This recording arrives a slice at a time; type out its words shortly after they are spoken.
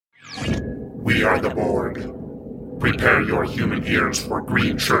We are the Borg. Prepare your human ears for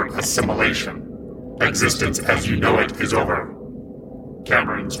green shirt assimilation. Existence as you know it is over.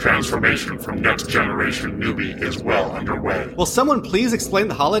 Cameron's transformation from next generation newbie is well underway. Will someone please explain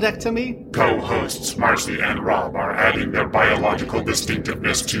the holodeck to me? Co-hosts Marcy and Rob are adding their biological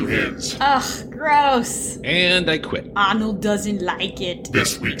distinctiveness to his. Ugh, gross. And I quit. Arnold doesn't like it.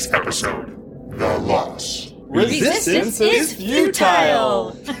 This week's episode, The Loss. Resistance is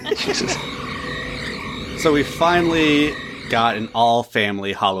futile! So we finally got an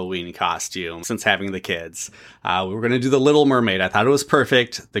all-family Halloween costume since having the kids. We were going to do the Little Mermaid. I thought it was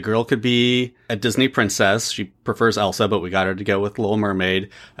perfect. The girl could be a Disney princess. She prefers Elsa, but we got her to go with Little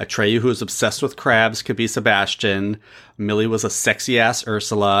Mermaid. Atreyu, who is obsessed with crabs, could be Sebastian. Millie was a sexy-ass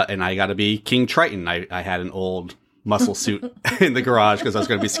Ursula, and I got to be King Triton. I had an old muscle suit in the garage because I was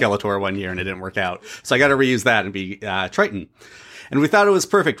going to be Skeletor one year, and it didn't work out. So I got to reuse that and be Triton. And we thought it was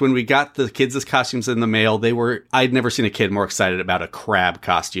perfect. When we got the kids' costumes in the mail, I'd never seen a kid more excited about a crab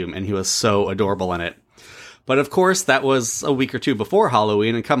costume, and he was so adorable in it. But of course, that was a week or two before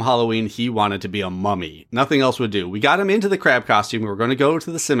Halloween, and come Halloween, he wanted to be a mummy. Nothing else would do. We got him into the crab costume. We were going to go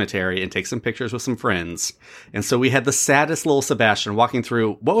to the cemetery and take some pictures with some friends. And so we had the saddest little Sebastian walking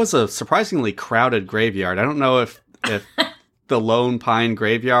through what was a surprisingly crowded graveyard. I don't know if the Lone Pine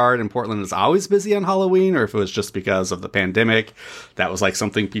Graveyard in Portland is always busy on Halloween, or if it was just because of the pandemic. That was like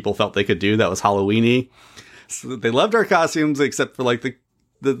something people felt they could do that was Halloween-y. So they loved our costumes, except for like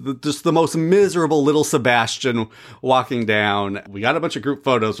the just the most miserable little Sebastian walking down. We got a bunch of group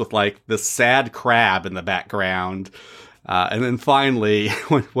photos with like this sad crab in the background. And then finally,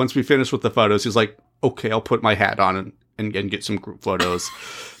 once we finished with the photos, he was like, okay, I'll put my hat on and get some group photos.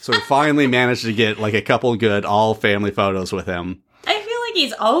 So we finally managed to get like a couple good all family photos with him. I feel like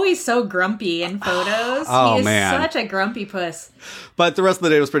he's always so grumpy in photos. Oh, he is man. Such a grumpy puss. But the rest of the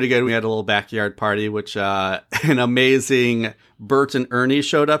day was pretty good. We had a little backyard party, which an amazing Bert and Ernie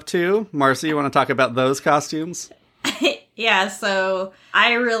showed up to. Marcy, you want to talk about those costumes? Yeah, so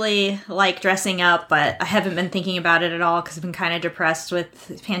I really like dressing up, but I haven't been thinking about it at all because I've been kind of depressed with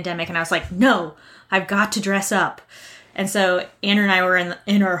the pandemic. And I was like, no, I've got to dress up. And so Andrew and I were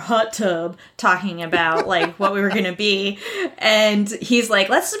in our hot tub talking about like what we were going to be. And he's like,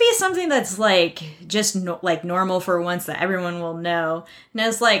 let's be something that's like just like normal for once that everyone will know. And I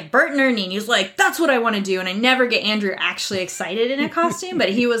was like, Bert and Ernie. And he's like, that's what I want to do. And I never get Andrew actually excited in a costume, but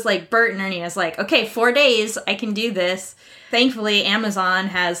he was like Bert and Ernie. I was like, okay, 4 days, I can do this. Thankfully, Amazon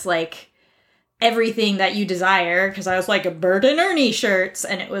has like everything that you desire, because I was like a Bert and Ernie shirts,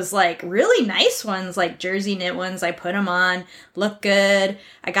 and it was like really nice ones, like jersey knit ones. I put them on, look good.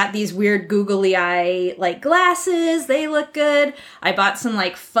 I got these weird googly eye like glasses, they look good. I bought some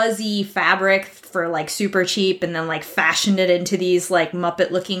like fuzzy fabric for like super cheap, and then like fashioned it into these like Muppet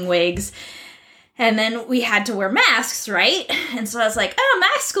looking wigs. And then we had to wear masks, right? And so I was like, oh,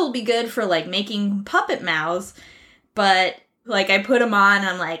 masks will be good for like making puppet mouths. But like, I put them on, and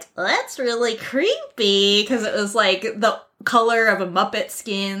I'm like, well, that's really creepy, because it was, like, the color of a Muppet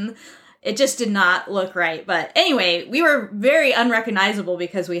skin. It just did not look right. But anyway, we were very unrecognizable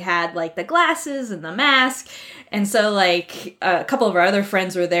because we had, like, the glasses and the mask. And so, like, a couple of our other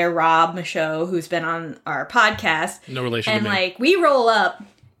friends were there, Rob Michaud, who's been on our podcast. No relation and, to me. like, we roll up,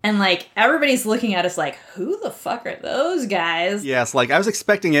 and, like, everybody's looking at us like, who the fuck are those guys? Yes, like, I was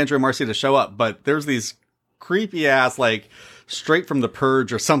expecting Andrew and Marcy to show up, but there's these creepy-ass, like, straight from the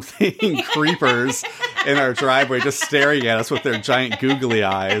Purge or something creepers in our driveway just staring at us with their giant googly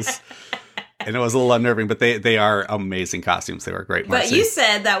eyes. And it was a little unnerving, but they are amazing costumes. They were great, Marcy. But you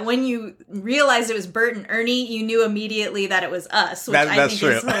said that when you realized it was Bert and Ernie, you knew immediately that it was us, which I think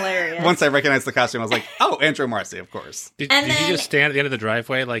is hilarious. Once I recognized the costume, I was like, oh, Andrew and Marcy, of course. Did you just stand at the end of the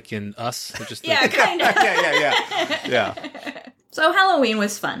driveway like in Us? Just yeah, kind of. Yeah. So Halloween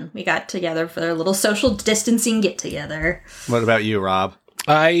was fun. We got together for a little social distancing get-together. What about you, Rob?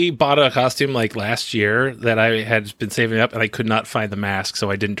 I bought a costume like last year that I had been saving up, and I could not find the mask,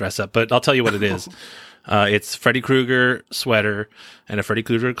 so I didn't dress up. But I'll tell you what it is. It's Freddy Krueger sweater and a Freddy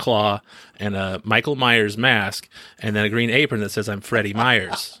Krueger claw and a Michael Myers mask and then a green apron that says I'm Freddy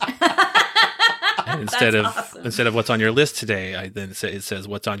Myers. And instead of what's on your list today, it says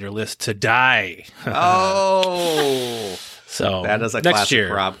what's on your list to die. Oh. So that is a next classic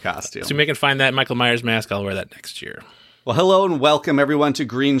year, Rob costume. So we can find that Michael Myers mask. I'll wear that next year. Well, hello and welcome everyone to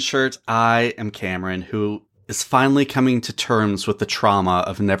Green Shirt. I am Cameron, who is finally coming to terms with the trauma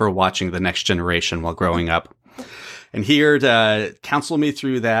of never watching The Next Generation while growing up. And here to counsel me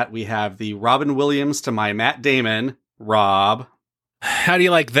through that, we have the Robin Williams to my Matt Damon, Rob. How do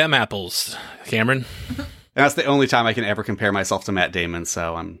you like them apples, Cameron? That's the only time I can ever compare myself to Matt Damon,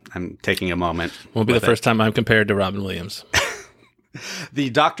 so I'm taking a moment. Won't be the with first time I'm compared to Robin Williams. The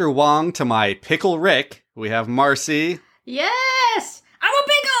Dr. Wong to my Pickle Rick, we have Marcy. Yes! I'm a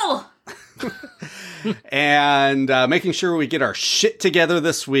pickle! And making sure we get our shit together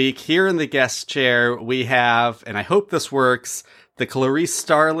this week, here in the guest chair, we have, and I hope this works, the Clarice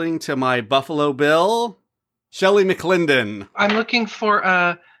Starling to my Buffalo Bill, Shelley McClendon. I'm looking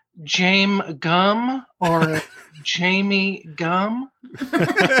for James Gum or Jamie Gum.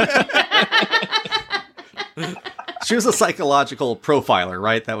 She was a psychological profiler,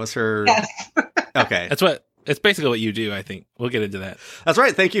 right? That was her... Yes. Okay. It's basically what you do, I think. We'll get into that. That's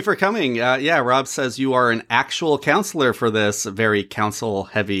right. Thank you for coming. Yeah, Rob says you are an actual counselor for this very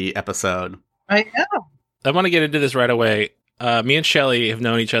counsel-heavy episode. I am. I want to get into this right away. Me and Shelley have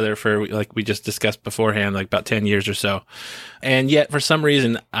known each other for, like we just discussed beforehand, like about 10 years or so. And yet, for some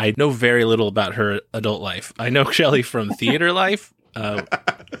reason, I know very little about her adult life. I know Shelley from theater life. And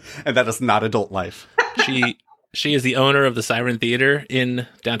that is not adult life. She is the owner of the Siren Theater in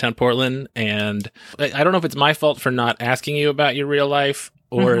downtown Portland. And I don't know if it's my fault for not asking you about your real life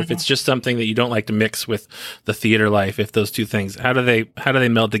or if it's just something that you don't like to mix with the theater life. If those two things, how do they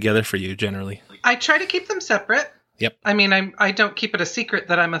meld together for you generally? I try to keep them separate. Yep. I mean, I don't keep it a secret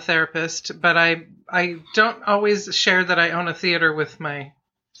that I'm a therapist, but I don't always share that I own a theater with my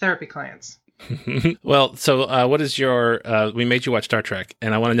therapy clients. Well, so what is your? We made you watch Star Trek,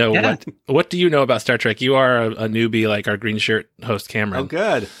 and I want to know what do you know about Star Trek? You are a newbie, like our green shirt host, Cameron. Oh,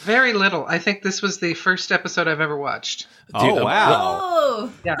 good. Very little. I think this was the first episode I've ever watched. Oh, wow.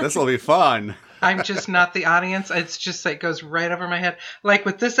 Oh! Yeah. This will be fun. I'm just not the audience. It's just like goes right over my head. Like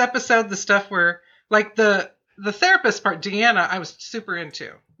with this episode, the stuff where like the therapist part, Deanna, I was super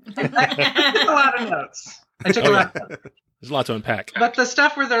into. I took a lot of notes. There's a lot to unpack. But the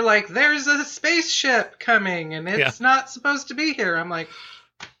stuff where they're like, there's a spaceship coming and it's not supposed to be here. I'm like,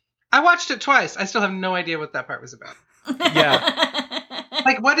 I watched it twice. I still have no idea what that part was about. Yeah.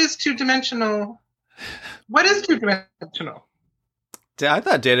 Like, what is two-dimensional? What is two-dimensional? I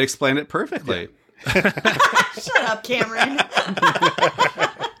thought Dad explained it perfectly. Shut up, Cameron.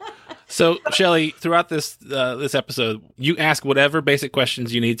 So, Shelley, throughout this episode, you ask whatever basic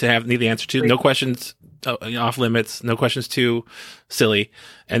questions you need the answer to. No questions off limits. No questions too silly.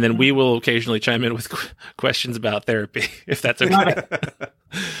 And then we will occasionally chime in with questions about therapy, if that's okay.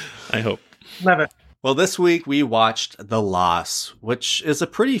 I hope. Love it. Well, this week we watched The Loss, which is a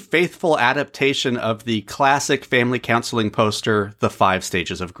pretty faithful adaptation of the classic family counseling poster, The 5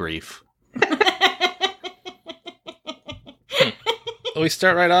 Stages of Grief. We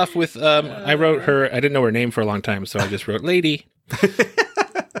start right off with, I wrote her, I didn't know her name for a long time, so I just wrote Lady.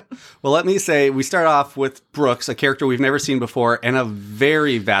 Well, let me say, we start off with Brooks, a character we've never seen before, and a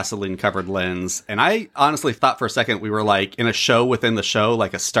very Vaseline-covered lens. And I honestly thought for a second we were like in a show within the show,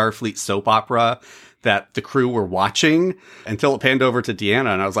 like a Starfleet soap opera that the crew were watching, until it panned over to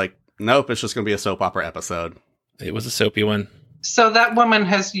Deanna, and I was like, nope, it's just going to be a soap opera episode. It was a soapy one. So that woman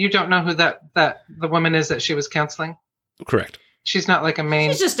you don't know who that the woman is that she was counseling? Correct. She's not like a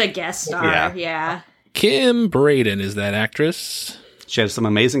main... She's just a guest star, yeah. Kim Braden is that actress. She has some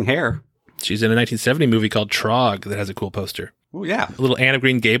amazing hair. She's in a 1970 movie called Trog that has a cool poster. Oh, yeah. A little Anne of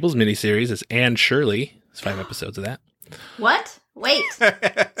Green Gables miniseries is Anne Shirley. There's 5 episodes of that. What? Wait.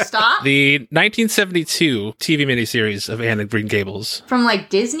 Stop? The 1972 TV miniseries of Anne of Green Gables. From like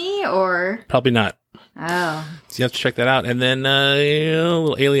Disney or? Probably not. Oh. So you have to check that out. And then a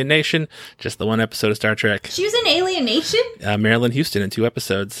little Alien Nation, just the one episode of Star Trek. She was in Alien Nation? Marilyn Houston in 2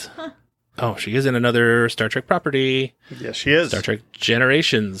 episodes. Huh. Oh, she is in another Star Trek property. Yes, she is. Star Trek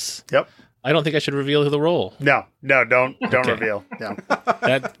Generations. Yep. I don't think I should reveal the role. No, don't reveal. Yeah.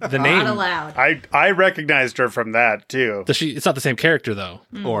 The name. Not allowed. I recognized her from that too. It's not the same character though.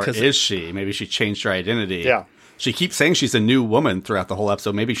 Or is she? Maybe she changed her identity. Yeah. She keeps saying she's a new woman throughout the whole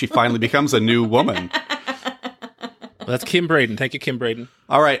episode. Maybe she finally becomes a new woman. Well, that's Kim Braden. Thank you, Kim Braden.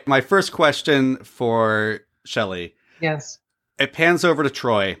 All right. My first question for Shelley. Yes. It pans over to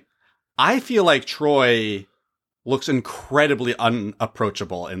Troy. I feel like Troy looks incredibly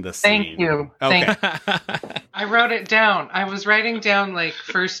unapproachable in this scene. Thank you. Okay. I wrote it down. I was writing down like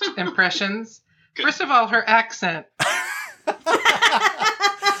first impressions. First of all, her accent.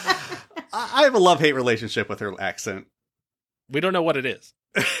 I have a love-hate relationship with her accent. We don't know what it is.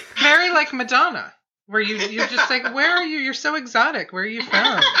 Very like Madonna. Where you're just like, where are you? You're so exotic. Where are you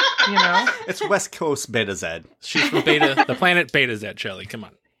from? You know? It's West Coast Beta Z. She's from the planet Beta Z, Shelley. Come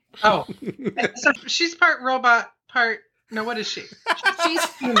on. Oh. So she's part robot, part... No, what is she? She's...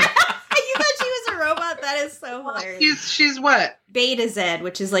 You thought she was a robot? That is so hilarious. She's what? Beta Z,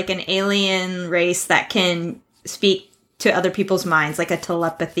 which is like an alien race that can speak to other people's minds, like a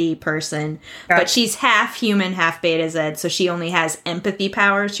telepathy person. Gotcha. But she's half human, half Beta Z, so she only has empathy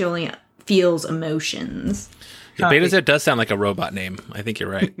powers. She only feels emotions. Yeah, Beta Z does sound like a robot name. I think you're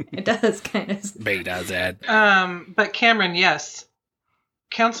right. It does kind of. Beta Z. But Cameron, yes.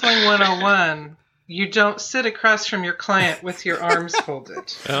 Counseling 101, you don't sit across from your client with your arms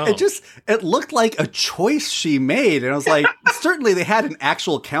folded. Oh. It looked like a choice she made. And I was like, certainly they had an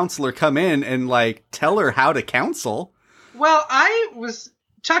actual counselor come in and like tell her how to counsel. Well, I was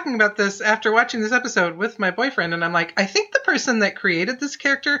talking about this after watching this episode with my boyfriend, and I'm like, I think the person that created this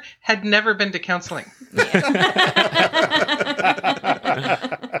character had never been to counseling.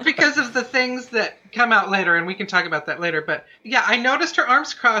 Because of the things that come out later, and we can talk about that later. But yeah, I noticed her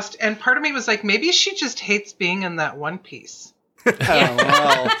arms crossed, and part of me was like, maybe she just hates being in that one piece. Oh,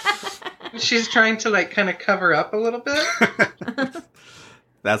 well, She's trying to like kind of cover up a little bit.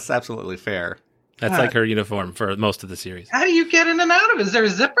 that's absolutely fair. That's like her uniform for most of the series. How do you get in and out of it? Is there a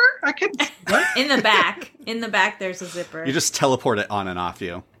zipper? I could. What? In the back. In the back, there's a zipper. You just teleport it on and off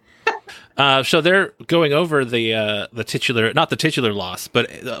you. So they're going over the titular, not the titular loss,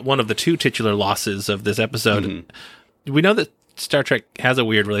 but one of the two titular losses of this episode. Mm-hmm. We know that Star Trek has a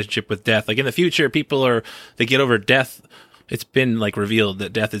weird relationship with death. Like in the future, they get over death. It's been like revealed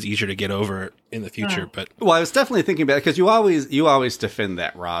that death is easier to get over in the future, but Well, I was definitely thinking about it because you always defend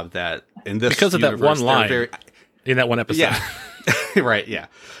that, Rob, that in this because of that universe, one line they're in that one episode. Yeah. Right, yeah.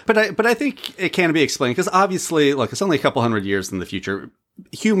 But I think it can be explained because obviously, look, it's only a couple hundred years in the future.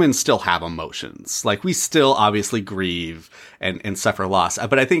 Humans still have emotions. Like, we still obviously grieve and suffer loss.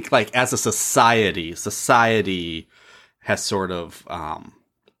 But I think, like, as a society has sort of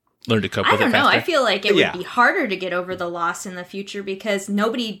Learn to cope I with it don't know. faster. I feel like it Yeah. would be harder to get over the loss in the future because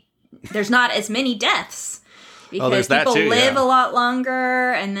there's not as many deaths. Because there's that people too, live yeah. a lot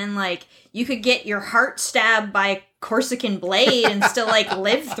longer, and then, like, you could get your heart stabbed by a Corsican blade and still, like,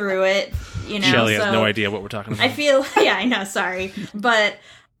 live through it, you know? Shelley has So no idea what we're talking about. I feel, yeah, I know, sorry. But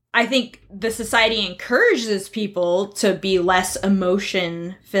I think the society encourages people to be less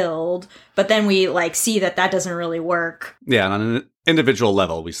emotion-filled, but then we, like, see that doesn't really work. yeah, on an individual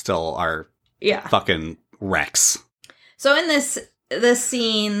level, we still are Yeah. fucking wrecks. So in this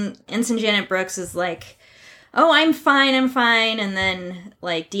scene, Ensign Janet Brooks is like, "Oh, I'm fine. And then,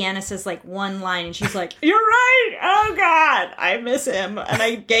 like, Deanna says, like, one line, and she's like, "You're right! Oh, God! I miss him, and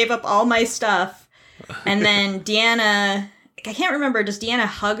I gave up all my stuff." And then Deanna, I can't remember, does Deanna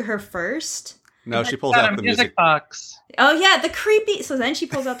hug her first? No, she pulls Got out a the music music. box. Oh, yeah, so then she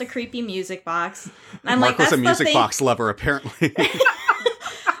pulls out the creepy music box. And I'm Mark like, was that's a music the thing. box lover, apparently.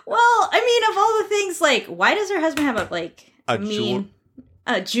 Well, I mean, of all the things, like, why does her husband have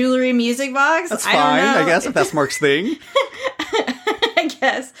a jewelry music box? That's I fine, don't know. I guess, if that's Mark's thing. I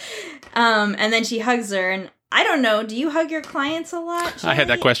guess. And then she hugs her, and I don't know. Do you hug your clients a lot? I had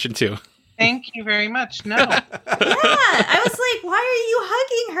that Shelley? question too. Thank you very much. No. Yeah, I was like, why are you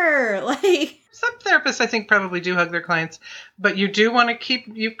hugging her? Like, Some therapists, I think, probably do hug their clients, but you do want to keep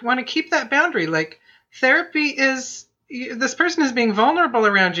that boundary. Like, therapy is, this person is being vulnerable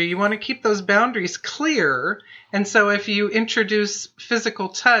around you. You want to keep those boundaries clear. And so if you introduce physical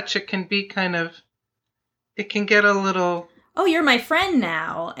touch, it can get a little, oh, you're my friend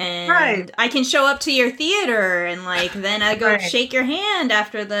now, and Right. I can show up to your theater, and, like, then I go Right. shake your hand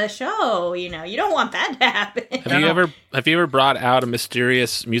after the show. You know, you don't want that to happen. Have you ever brought out a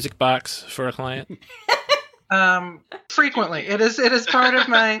mysterious music box for a client? frequently.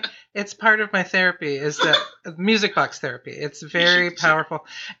 It's part of my therapy, is that music box therapy. It's very powerful.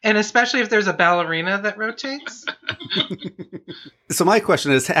 And especially if there's a ballerina that rotates. So my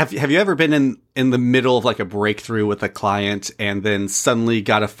question is, have you ever been in the middle of like a breakthrough with a client and then suddenly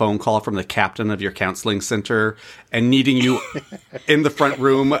got a phone call from the captain of your counseling center and needing you in the front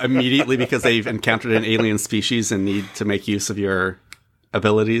room immediately because they've encountered an alien species and need to make use of your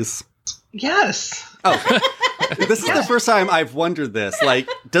abilities? Yes. Oh, this is the first time I've wondered this. Like,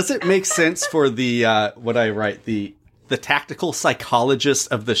 does it make sense for the the tactical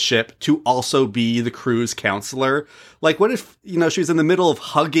psychologist of the ship to also be the crew's counselor? Like, what if, she was in the middle of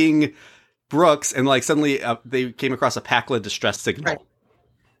hugging Brooks and like suddenly they came across a Pakla distress signal? Right.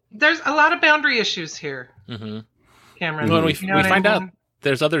 There's a lot of boundary issues here, Mm-hmm. Cameron. When we You know what I find out mean?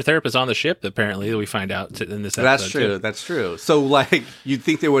 there's other therapists on the ship, apparently, that we find out in this episode. That's true. too. That's true. So, like, you'd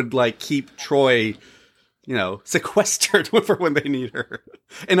think they would like keep Troy, sequestered for when they need her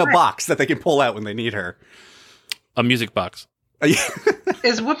in a box that they can pull out when they need her. A music box.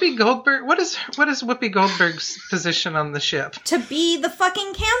 Is Whoopi Goldberg? What is Whoopi Goldberg's position on the ship? To be the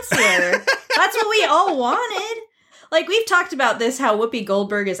fucking counselor. That's what we all wanted. Like, we've talked about this, how Whoopi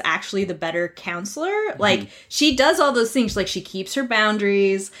Goldberg is actually the better counselor. Like, she does all those things. Like, she keeps her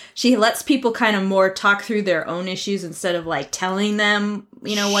boundaries. She lets people kind of more talk through their own issues instead of, like, telling them,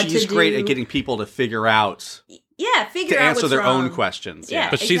 what to do. She's great at getting people to figure out... Yeah, figure to out answer what's their wrong. own questions. Yeah.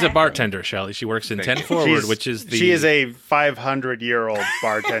 But she's exactly. a bartender, Shelley. She works in 10 Forward, which is the... She is a 500-year-old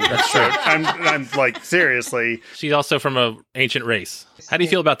bartender. That's true. I'm like, seriously. She's also from an ancient race. How do you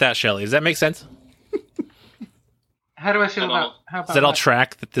feel about that, Shelley? Does that make sense? How do I feel about Does that all that?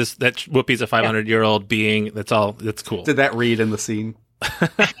 track that that Whoopi's a 500-year-old being? That's cool. Did that read in the scene?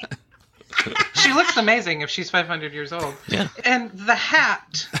 She looks amazing if she's 500 years old. Yeah. And the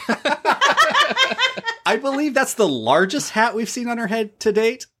hat. I believe that's the largest hat we've seen on her head to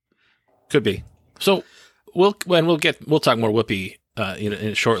date. Could be. So we'll talk more Whoopi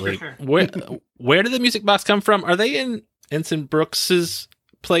in shortly. Sure. Where did the music box come from? Are they in Ensign Brooks's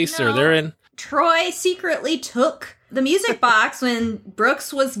place, or No. they're in? Troy secretly took the music box when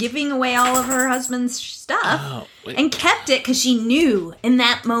Brooks was giving away all of her husband's stuff and kept it because she knew in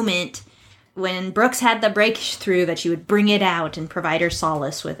that moment when Brooks had the breakthrough that she would bring it out and provide her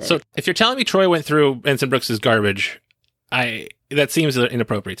solace with it. So if you're telling me Troy went through Ensign Brooks's garbage, that seems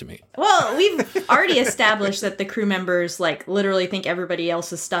inappropriate to me. Well, we've already established that the crew members literally think everybody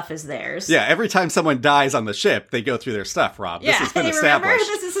else's stuff is theirs. Yeah, every time someone dies on the ship, they go through their stuff, Rob. Yeah, This has been remember? established.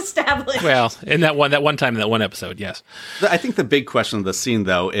 This is established. Well, in that one time in that one episode, yes. I think the big question of the scene,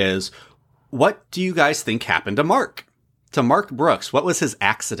 though, is what do you guys think happened to Mark? To Mark Brooks, what was his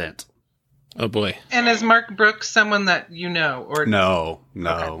accident? Oh boy, And is Mark Brooks someone that you know? Or No.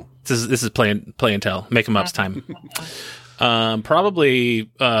 this is play and tell, make 'em up's time. Probably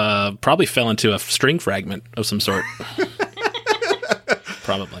fell into a string fragment of some sort.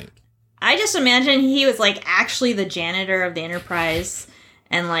 Probably. I just imagine he was actually the janitor of the Enterprise,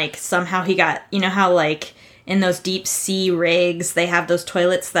 and somehow he got, how in those deep sea rigs they have those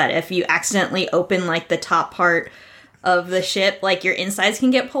toilets that if you accidentally open the top part of the ship, your insides can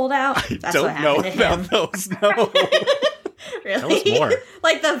get pulled out. That's what Don't know happened to him. about those, no. Really? Tell us more.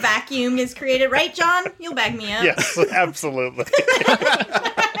 The vacuum is created, right, John? You'll back me up. Yes, absolutely.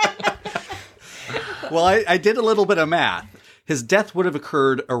 Well, I did a little bit of math. His death would have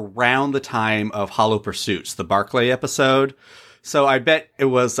occurred around the time of Hollow Pursuits, the Barclay episode. So I bet it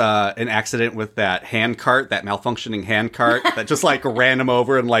was an accident with that handcart, that malfunctioning handcart that just ran him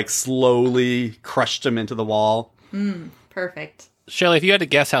over and slowly crushed him into the wall. Perfect. Shelley, if you had to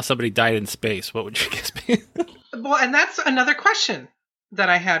guess how somebody died in space, what would your guess be? well, and that's another question that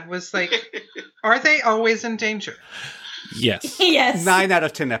I had was are they always in danger? Yes. Yes. 9 out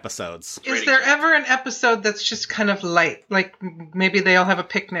of 10 episodes. Is there ever an episode that's just kind of light? Maybe they all have a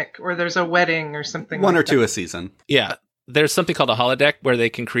picnic or there's a wedding or something. One like or two a season. Yeah. There's something called a holodeck where they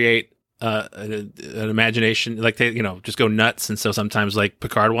can create an imagination, they just go nuts, and so sometimes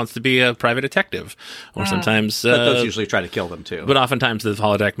Picard wants to be a private detective, or sometimes But those usually try to kill them too. but oftentimes the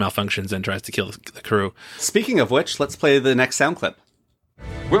holodeck malfunctions and tries to kill the crew. Speaking of which, let's play the next sound clip.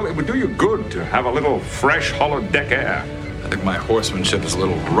 Well, it would do you good to have a little fresh holodeck air. I think my horsemanship is a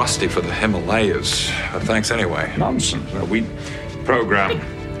little rusty for the Himalayas. Thanks anyway. Nonsense. We program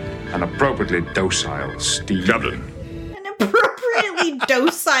an appropriately docile steed. Captain, An appropriately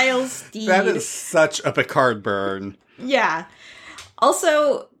docile steed. That is such a Picard burn. Yeah.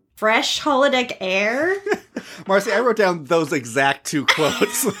 Also, fresh holodeck air. Marcy, I wrote down those exact 2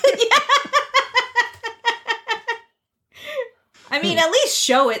 quotes. I mean, at least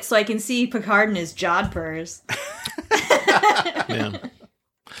show it so I can see Picard and his jodhpurs.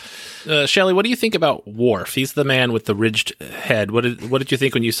 Yeah. Shelley, what do you think about Worf? He's the man with the ridged head. What did you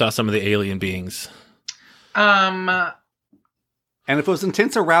think when you saw some of the alien beings? And if it was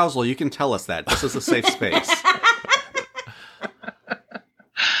intense arousal, you can tell us that. This is a safe space.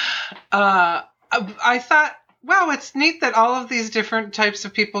 I thought, wow, it's neat that all of these different types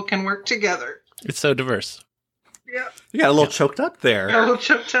of people can work together. It's so diverse. Yeah. You got a little choked up there. A little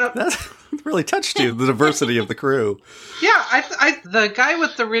choked up. That really touched you, the diversity of the crew. Yeah, the guy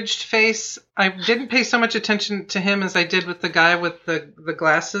with the ridged face, I didn't pay so much attention to him as I did with the guy with the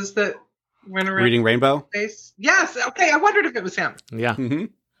glasses that went around Reading Rainbow? his face. Yes, okay, I wondered if it was him. Yeah. Mm-hmm.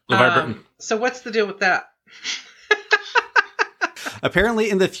 LeVar Burton. So what's the deal with that? Apparently,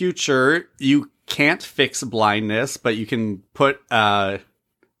 in the future, you can't fix blindness, but you can put a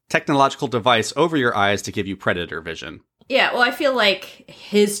technological device over your eyes to give you predator vision. Yeah, well, I feel like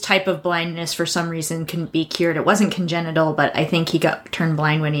his type of blindness for some reason couldn't be cured. It wasn't congenital, but I think he got turned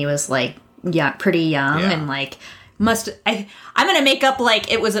blind when he was pretty young, Yeah. and I'm gonna make up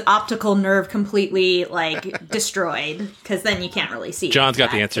like it was an optical nerve completely like destroyed, because then you can't really see. John's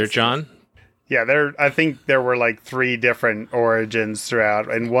got the answer. John? Yeah, I think there were like 3 different origins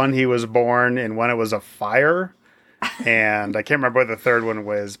throughout. And one he was born, and one it was a fire. And I can't remember what the third one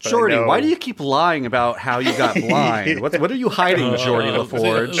was. But Jordy, why do you keep lying about how you got blind? What are you hiding, Jordy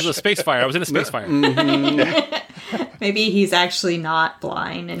LaForge? It was a space fire. I was in a space fire. Maybe he's actually not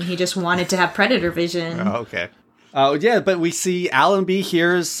blind and he just wanted to have predator vision. Oh, okay. Yeah, but we see Allenby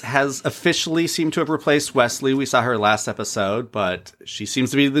here has officially seemed to have replaced Wesley. We saw her last episode, but she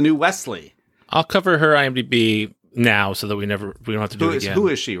seems to be the new Wesley. I'll cover her IMDb now so that we don't have to do it again. Who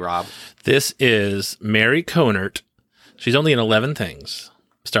is she, Rob? This is Mary Conert. She's only in 11 things.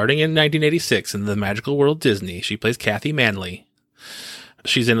 Starting in 1986 in the Magical World Disney, she plays Kathy Manley.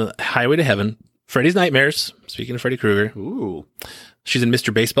 She's in Highway to Heaven, Freddy's Nightmares, speaking of Freddy Krueger. Ooh. She's in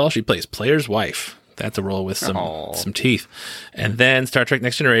Mr. Baseball. She plays Player's wife. That's a role with some teeth. And then Star Trek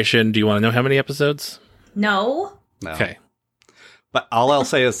Next Generation. Do you want to know how many episodes? No. Okay. But all I'll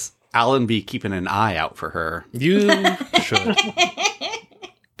say is Allenby keeping an eye out for her. You should.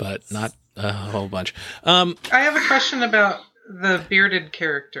 But not a whole bunch. I have a question about the bearded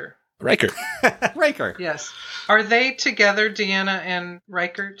character. Riker. Riker. Yes. Are they together, Deanna and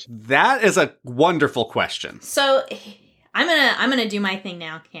Reichert? That is a wonderful question. So I'm gonna do my thing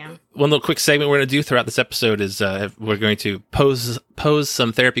now, Cam. One little quick segment we're going to do throughout this episode is we're going to pose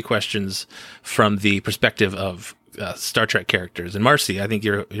some therapy questions from the perspective of Star Trek characters. And Marcy, I think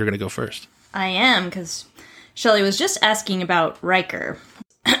you're going to go first. I am, because Shelley was just asking about Riker.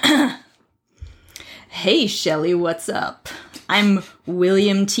 Hey, Shelley, what's up? I'm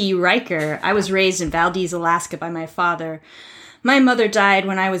William T. Riker. I was raised in Valdez, Alaska by my father. My mother died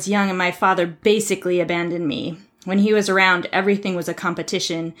when I was young, and my father basically abandoned me. When he was around, everything was a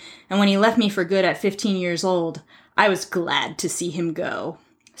competition, and when he left me for good at 15 years old, I was glad to see him go.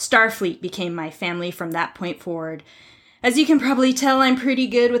 Starfleet became my family from that point forward. As you can probably tell, I'm pretty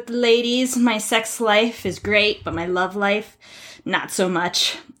good with the ladies. My sex life is great, but my love life, not so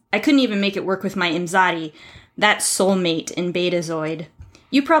much. I couldn't even make it work with my Imzadi, that soulmate in Betazoid.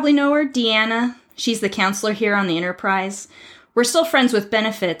 You probably know her, Deanna. She's the counselor here on the Enterprise. We're still friends with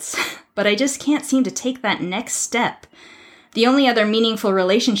benefits, but I just can't seem to take that next step. The only other meaningful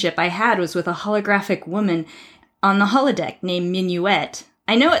relationship I had was with a holographic woman on the holodeck named Minuet.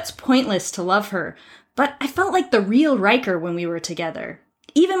 I know it's pointless to love her, but I felt like the real Riker when we were together.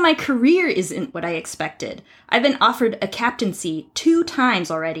 Even my career isn't what I expected. I've been offered a captaincy 2 times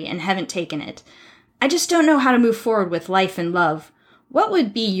already and haven't taken it. I just don't know how to move forward with life and love. What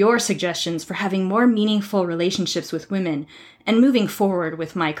would be your suggestions for having more meaningful relationships with women and moving forward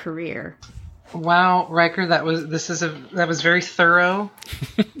with my career? Wow, Riker, that was very thorough.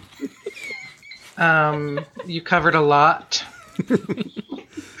 You covered a lot.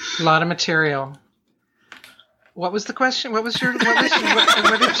 A lot of material. What was the question? What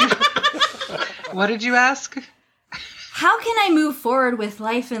did you ask? How can I move forward with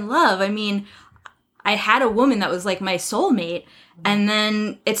life and love? I mean, I had a woman that was like my soulmate, and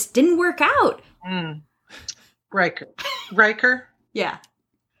then it didn't work out. Riker? Yeah.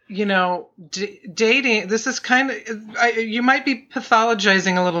 You know, dating, this is kind of, you might be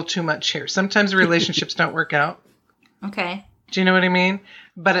pathologizing a little too much here. Sometimes relationships don't work out. Okay. Do you know what I mean?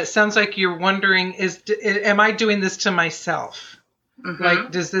 But it sounds like you're wondering, am I doing this to myself? Mm-hmm.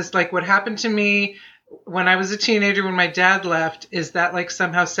 Like, does this, like what happened to me when I was a teenager when my dad left, is that like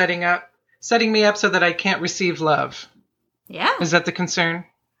somehow setting me up so that I can't receive love? Yeah. Is that the concern?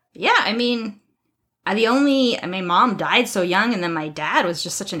 Yeah, I mean, my mom died so young, and then my dad was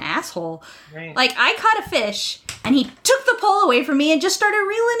just such an asshole. Right. Like, I caught a fish, and he took the pole away from me and just started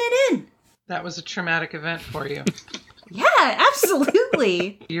reeling it in. That was a traumatic event for you. Yeah,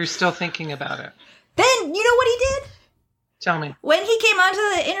 absolutely. You're still thinking about it. Then, you know what he did? Tell me. When he came onto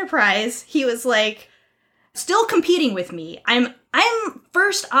the Enterprise, he was like, still competing with me. I'm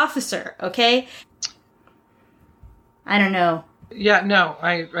first officer, okay? I don't know. Yeah, no,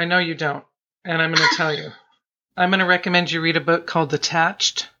 I know you don't. And I'm going to tell you. I'm going to recommend you read a book called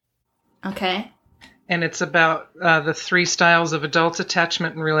Attached. Okay. And it's about the 3 styles of adult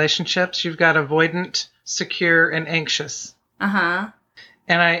attachment and relationships. You've got avoidant, secure, and anxious. Uh-huh.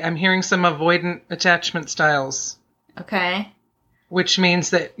 And I'm hearing some avoidant attachment styles. Okay. Which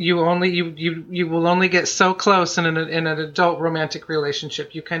means that you will only get so close in an adult romantic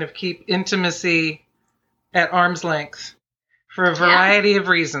relationship. You kind of keep intimacy at arm's length for a variety of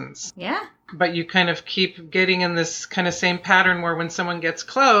reasons. Yeah. But you kind of keep getting in this kind of same pattern where when someone gets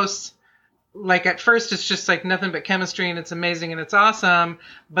close, like at first it's just like nothing but chemistry and it's amazing and it's awesome.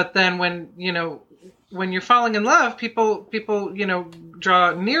 But then when, when you're falling in love, people,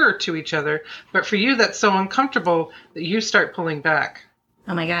 draw nearer to each other. But for you, that's so uncomfortable that you start pulling back.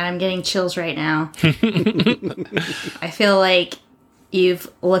 Oh my God, I'm getting chills right now. I feel like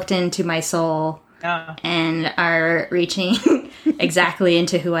you've looked into my soul and are reaching exactly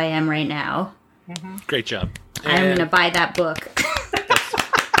into who I am right now. Great job. I'm going to buy that book.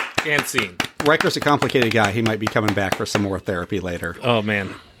 And scene. Riker's a complicated guy. He might be coming back for some more therapy later. Oh,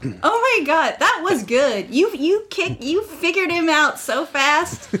 man. Oh my God, that was good. You figured him out so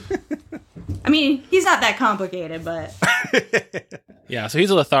fast. I mean, he's not that complicated, but Yeah, so he's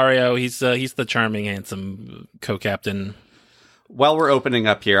a Lothario. He's the charming, handsome co-captain. While we're opening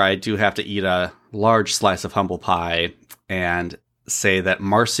up here, I do have to eat a large slice of humble pie and say that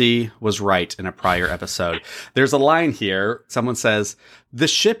Marcy was right in a prior episode. There's a line here. Someone says, "The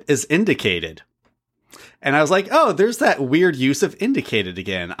ship is indicated." And I was like, oh, there's that weird use of indicated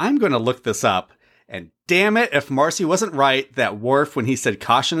again. I'm going to look this up. And damn it, if Marcy wasn't right, that Worf, when he said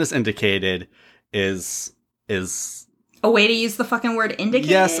caution is indicated, is a way to use the fucking word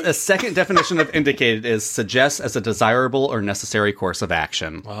indicated? Yes, a second definition of indicated is suggests as a desirable or necessary course of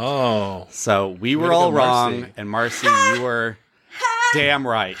action. Oh. So we were all wrong, and Marcy, you were damn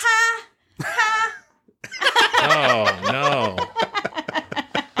right. Oh, no.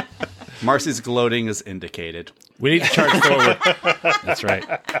 Marcy's gloating is indicated. We need to charge forward. That's right.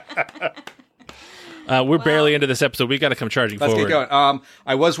 We're barely into this episode. We got to come charging Let's forward. get going.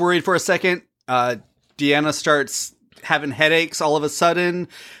 I was worried for a second. Deanna starts having headaches all of a sudden,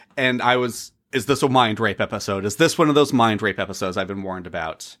 and I was, is this a mind rape episode? Is this one of those mind rape episodes I've been warned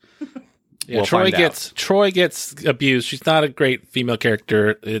about? Yeah, We'll Troy find out. gets abused. She's not a great female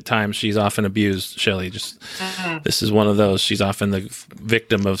character at times. She's often abused, Shelley. This is one of those. She's often the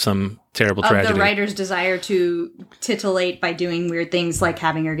victim of some terrible tragedy. The writer's desire to titillate by doing weird things like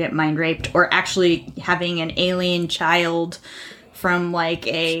having her get mind raped or actually having an alien child from like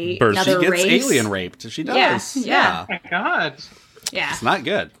another She gets race. alien raped. She does. Yeah. Oh my God. Yeah. It's not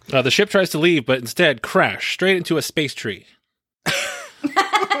good. The ship tries to leave, but instead crash straight into a space tree.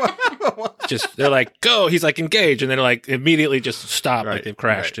 They're like, go. He's like, engage. And they're like, immediately just stop. Like they've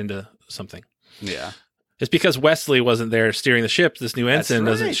crashed into something. Yeah. It's because Wesley wasn't there steering the ship. This new ensign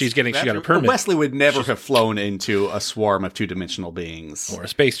doesn't. She got a permit. Wesley would never have flown into a swarm of two-dimensional beings. Or a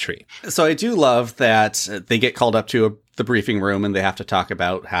space tree. So I do love that they get called up to the briefing room and they have to talk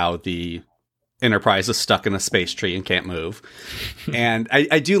about how the Enterprise is stuck in a space tree and can't move. And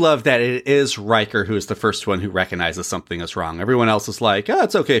I do love that it is Riker who is the first one who recognizes something is wrong. Everyone else is like, oh,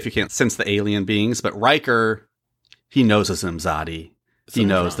 it's okay if you can't sense the alien beings. But Riker, he knows it's Imzadi. He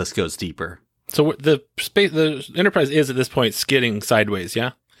knows this goes deeper. So the Enterprise is at this point skidding sideways,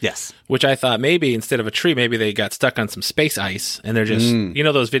 yeah? Yes. Which I thought maybe instead of a tree, maybe they got stuck on some space ice and they're just,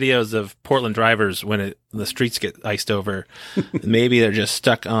 those videos of Portland drivers when the streets get iced over. Maybe they're just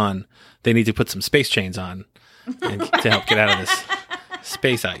stuck on, they need to put some space chains on to help get out of this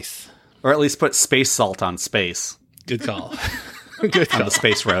space ice. Or at least put space salt on space. Good call. Good call. On the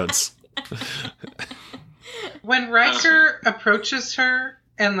space roads. When Riker approaches her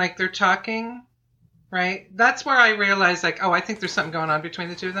and like they're talking, right? That's where I realized like, oh, I think there's something going on between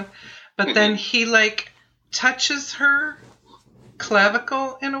the two of them. But then he like touches her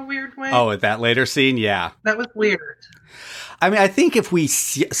clavicle in a weird way. Oh, at that later scene? Yeah. That was weird. I mean, I think if we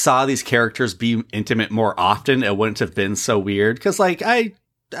saw these characters be intimate more often, it wouldn't have been so weird. Because, like, I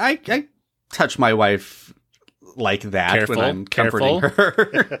touch my wife like that when I'm comforting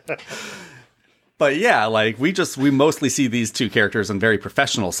her. But yeah, like, we mostly see these two characters in very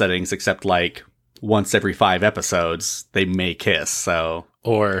professional settings, except, like, once every 5 episodes, they may kiss, so.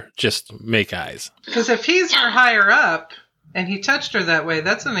 Or just make eyes. Because if he's her higher up and he touched her that way,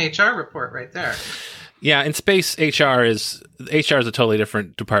 that's an HR report right there. Yeah, in space, HR is a totally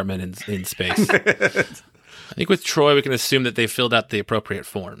different department in space. I think with Troy, we can assume that they filled out the appropriate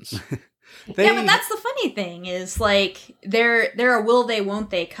forms. Yeah, but that's the funny thing is, like, they're a will they, won't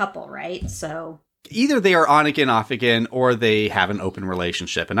they couple, right? So either they are on again, off again, or they have an open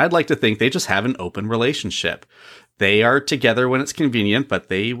relationship. And I'd like to think they just have an open relationship. They are together when it's convenient, but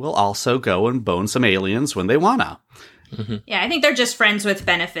they will also go and bone some aliens when they wanna. Mm-hmm. Yeah, I think they're just friends with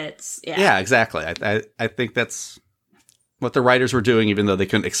benefits. Yeah, exactly. I think that's what the writers were doing, even though they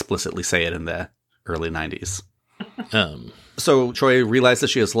couldn't explicitly say it in the early 90s. So Troy realizes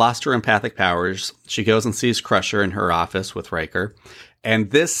she has lost her empathic powers. She goes and sees Crusher in her office with Riker.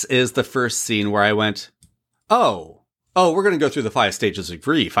 And this is the first scene where I went, oh, we're going to go through the 5 stages of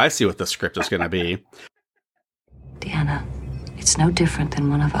grief. I see what the script is going to be. Deanna, it's no different than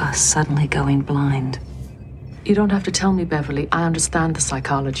one of us suddenly going blind. You don't have to tell me, Beverly. I understand the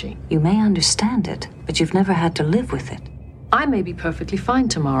psychology. You may understand it, but you've never had to live with it. I may be perfectly fine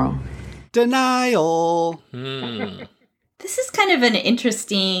tomorrow. Denial. This is kind of an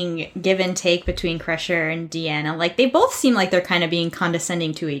interesting give and take between Crusher and Deanna. Like, they both seem like they're kind of being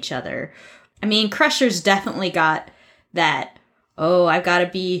condescending to each other. I mean, Crusher's definitely got that, oh, I've got to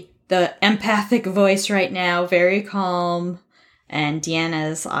be the empathic voice right now, very calm. And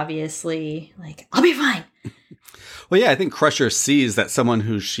Deanna's obviously like, I'll be fine. Well, yeah, I think Crusher sees that someone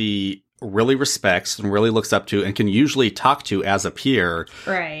who she really respects and really looks up to and can usually talk to as a peer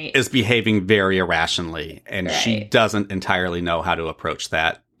is behaving very irrationally. And she doesn't entirely know how to approach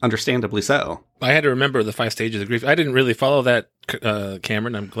that. Understandably so. I had to remember the 5 stages of grief. I didn't really follow that,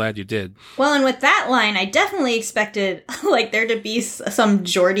 Cameron. I'm glad you did. Well, and with that line, I definitely expected like there to be some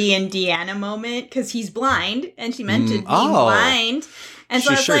Jordy and Deanna moment because he's blind and she mentioned being blind. And so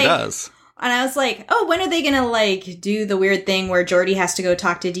she I was sure like, does. And I was like, oh, when are they going to, like, do the weird thing where Jordy has to go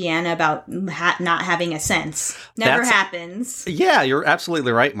talk to Deanna about not having a sense? Never happens. Yeah, you're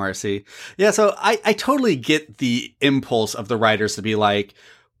absolutely right, Marcy. Yeah, so I totally get the impulse of the writers to be like,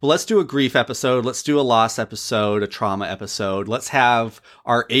 well, let's do a grief episode, let's do a loss episode, a trauma episode, let's have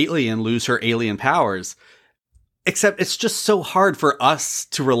our alien lose her alien powers. Except it's just so hard for us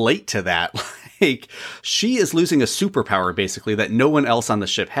to relate to that. Like, she is losing a superpower, basically, that no one else on the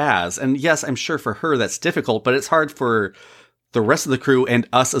ship has. And yes, I'm sure for her that's difficult, but it's hard for the rest of the crew and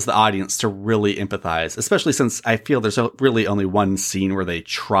us as the audience to really empathize, especially since I feel there's really only one scene where they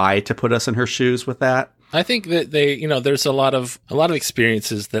try to put us in her shoes with that. I think that there's a lot of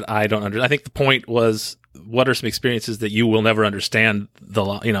experiences that I don't understand. I think the point was, what are some experiences that you will never understand?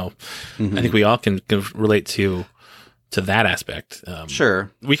 I think we all can relate to that aspect.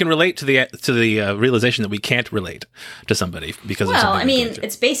 Sure. We can relate to the realization that we can't relate to somebody because of something. Well, I mean,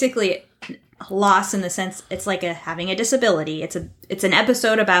 it's basically loss in the sense it's like having a disability. It's an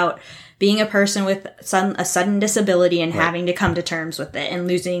episode about being a person with a sudden disability and having to come to terms with it and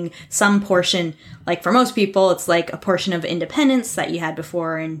losing some portion. Like for most people, it's like a portion of independence that you had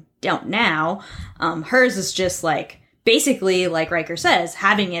before and don't now. Hers is just like, basically, like Riker says,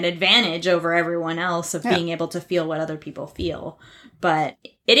 having an advantage over everyone else of being able to feel what other people feel. But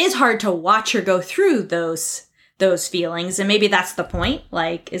it is hard to watch her go through those feelings, and maybe that's the point.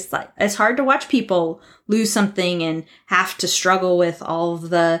 Like it's hard to watch people lose something and have to struggle with all of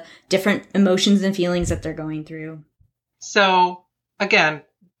the different emotions and feelings that they're going through. So, again,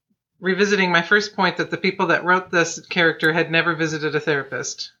 revisiting my first point that the people that wrote this character had never visited a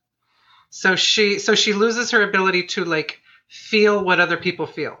therapist. So she loses her ability to like feel what other people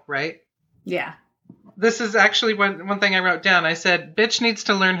feel, right? Yeah. This is actually one thing I wrote down. I said, bitch needs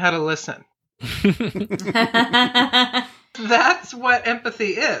to learn how to listen. That's what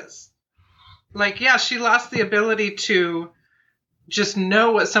empathy is. Like, yeah, she lost the ability to just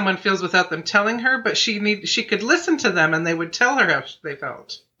know what someone feels without them telling her, but she could listen to them and they would tell her how they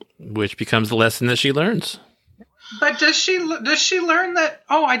felt. Which becomes the lesson that she learns. But does she learn that,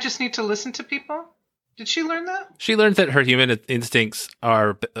 oh, I just need to listen to people? Did she learn that? She learns that her human instincts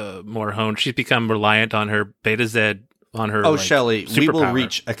are more honed. She's become reliant on her Beta Z, on her Shelley, we will superpower.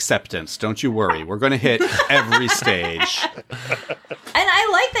 reach acceptance. Don't you worry. We're going to hit every stage. And I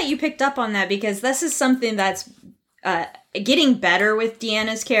like that you picked up on that because this is something that's getting better with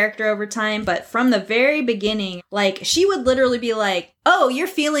Deanna's character over time. But from the very beginning, like, she would literally be like, oh, you're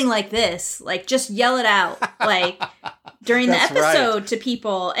feeling like this. Like, just yell it out, like, during the episode to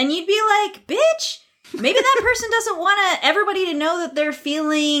people. And you'd be like, bitch, maybe that person doesn't want everybody to know that they're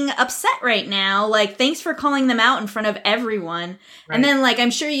feeling upset right now. Like, thanks for calling them out in front of everyone. Right. And then, like,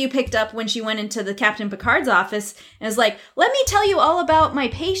 I'm sure you picked up when she went into the Captain Picard's office and was like, let me tell you all about my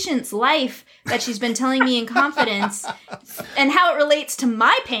patient's life that she's been telling me in confidence and how it relates to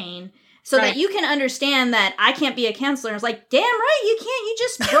my pain. So that you can understand that I can't be a counselor. It's like, damn right, you can't. You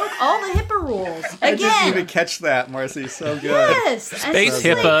just broke all the HIPAA rules. Again. I didn't even catch that, Marcy. So good. Yes. Space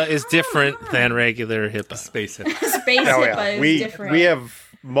HIPAA is different than regular HIPAA. Space HIPAA. Space HIPAA is different. We have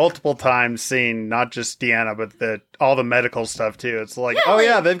multiple times seen not just Deanna, but all the medical stuff too. It's like,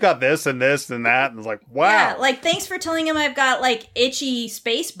 they've got this and this and that. And it's like, wow. Yeah, like, thanks for telling him I've got, like, itchy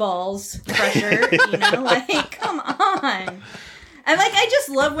space balls pressure. Like, come on. And, like, I just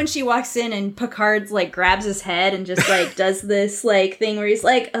love when she walks in and Picard's, like, grabs his head and just, like, does this, like, thing where he's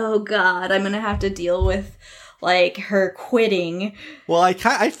like, oh, God, I'm going to have to deal with, like, her quitting. Well, I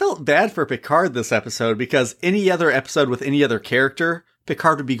felt bad for Picard this episode because any other episode with any other character,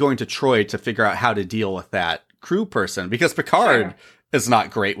 Picard would be going to Troy to figure out how to deal with that crew person because Picard is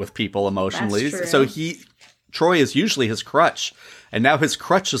not great with people emotionally. So Troy is usually his crutch. And now his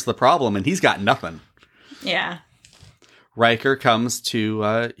crutch is the problem and he's got nothing. Yeah. Riker comes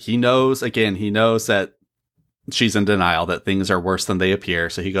to, he knows that she's in denial, that things are worse than they appear,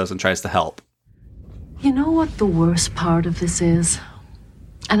 so he goes and tries to help. You know what the worst part of this is?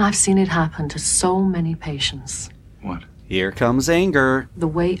 And I've seen it happen to so many patients. What? Here comes anger. The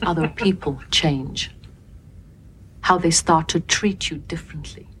way other people change. How they start to treat you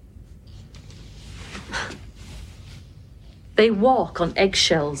differently. They walk on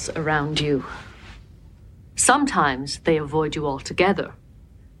eggshells around you. Sometimes they avoid you altogether.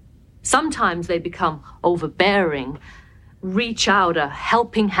 Sometimes they become overbearing, reach out a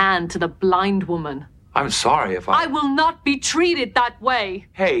helping hand to the blind woman. I'm sorry if I will not be treated that way.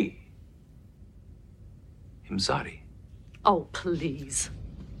 Hey. Imzadi. Oh, please.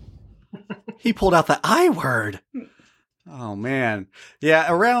 He pulled out the I word. Oh, man.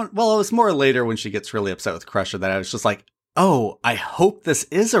 Yeah, it was more later when she gets really upset with Crusher that I was just like, oh, I hope this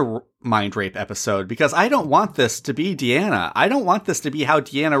is a mind rape episode, because I don't want this to be Deanna. I don't want this to be how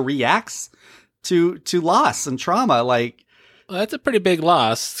Deanna reacts to loss and trauma. Like, well, that's a pretty big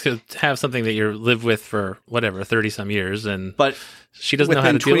loss to have something that you live with for whatever 30-some years, but she doesn't know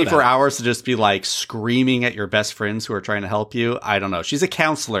how to deal with 24 hours to just be like screaming at your best friends who are trying to help you. I don't know. She's a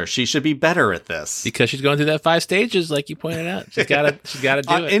counselor. She should be better at this because she's going through that 5 stages, like you pointed out. She's got to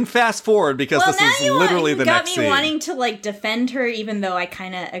do it. In fast forward, because this is literally the next scene. You got me wanting to like defend her, even though I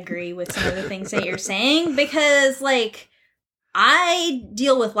kind of agree with some of the things that you're saying, because like I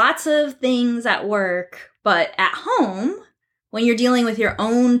deal with lots of things at work, but at home, when you're dealing with your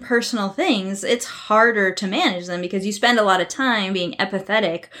own personal things, it's harder to manage them because you spend a lot of time being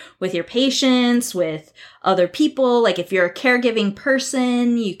empathetic with your patients, with other people. Like if you're a caregiving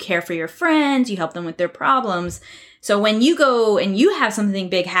person, you care for your friends, you help them with their problems. So when you go and you have something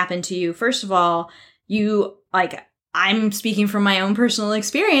big happen to you, first of all, I'm speaking from my own personal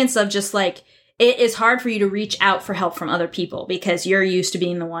experience of just like, it is hard for you to reach out for help from other people because you're used to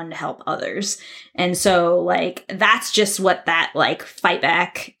being the one to help others. And so like, that's just what that like fight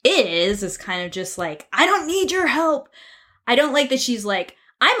back is kind of just like, I don't need your help. I don't like that she's like,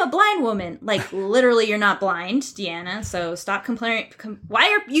 I'm a blind woman. Like literally you're not blind, Deanna. So stop comparing.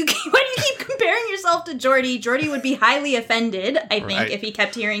 Why do you keep comparing yourself to Geordi? Geordi would be highly offended, I think, if he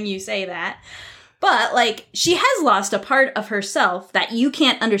kept hearing you say that. But, like, she has lost a part of herself that you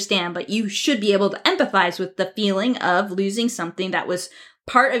can't understand, but you should be able to empathize with the feeling of losing something that was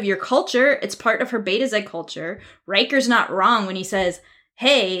part of your culture. It's part of her Betazed culture. Riker's not wrong when he says,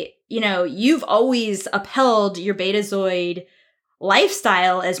 hey, you've always upheld your Betazoid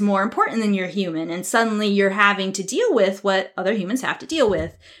lifestyle as more important than your human, and suddenly you're having to deal with what other humans have to deal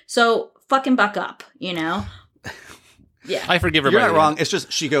with. So, fucking buck up, Yeah, I forgive her. You're not wrong. It's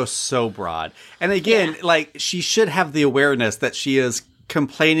just she goes so broad, and again, like she should have the awareness that she is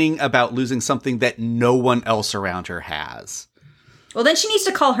complaining about losing something that no one else around her has. Well, then she needs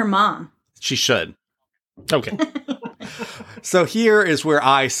to call her mom. She should. Okay. So here is where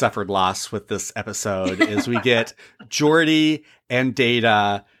I suffered loss with this episode: is we get Geordi and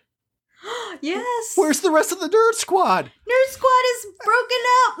Data. Yes. Where's the rest of the Nerd Squad? Nerd Squad is broken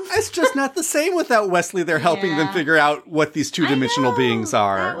up. It's just not the same without Wesley there helping them figure out what these two-dimensional beings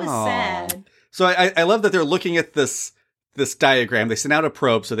are. That was sad. So I love that they're looking at this diagram. They sent out a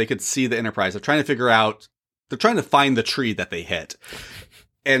probe so they could see the Enterprise. They're trying to find the tree that they hit.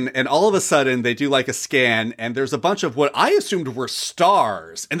 And all of a sudden they do like a scan and there's a bunch of what I assumed were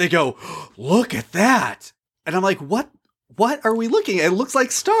stars. And they go, look at that. And I'm like, what are we looking at? It looks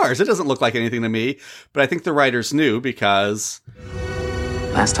like stars. It doesn't look like anything to me. But I think the writers knew because...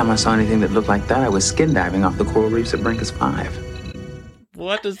 Last time I saw anything that looked like that, I was skin diving off the coral reefs at Brinkus 5.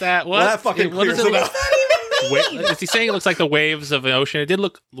 What does that... What? Well, that fucking clears it up. Is he saying it looks like the waves of an ocean? It did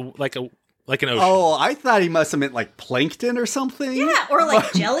look like an ocean. Oh, I thought he must have meant like plankton or something. Yeah, or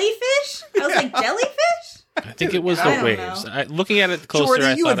like jellyfish. I was like, jellyfish? I think it was the waves. Looking at it closer,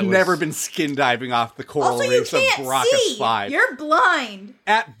 Jordan, you I thought have never been skin diving off the coral also, reefs of you can't Bacchus see. 5. You're blind.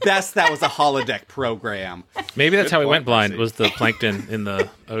 At best, that was a holodeck program. Maybe that's how he went blind, was the plankton in the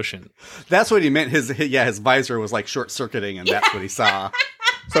ocean. That's what he meant. His visor was like short-circuiting, and that's what he saw.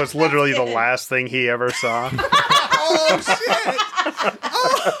 So it's literally the last thing he ever saw. Oh, shit!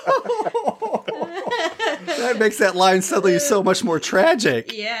 Oh. That makes that line suddenly so much more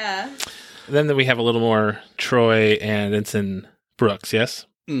tragic. Yeah. Then we have a little more Troy and Ensign Brooks, yes?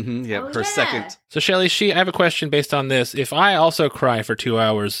 Mm-hmm, yeah, her second. So, Shelley, I have a question based on this. If I also cry for 2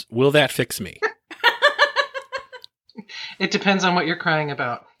 hours, will that fix me? It depends on what you're crying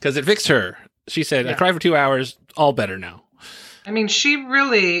about. Because it fixed her. She said, I cried for 2 hours, all better now. I mean, she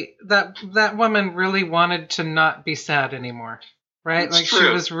really, that woman really wanted to not be sad anymore. right? That's like true. she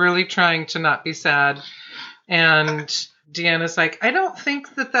was really trying to not be sad. And Deanna's like, I don't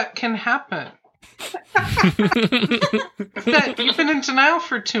think that can happen. That you've been in denial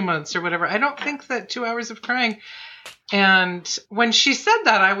for 2 months or whatever. I don't think that 2 hours of crying. And when she said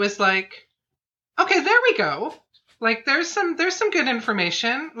that, I was like, okay, there we go. Like there's some good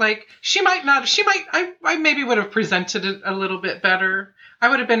information. Like I maybe would have presented it a little bit better. I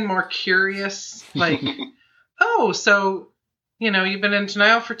would have been more curious. Like, oh, so, you've been in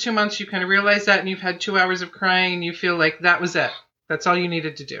denial for 2 months. You kind of realize that and you've had 2 hours of crying and you feel like that was it. That's all you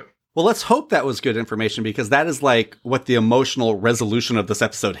needed to do. Well, let's hope that was good information, because that is like what the emotional resolution of this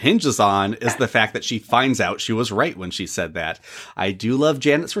episode hinges on, is the fact that she finds out she was right when she said that. I do love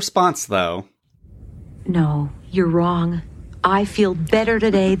Janet's response, though. No, you're wrong. I feel better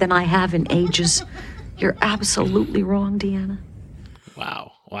today than I have in ages. You're absolutely wrong, Deanna.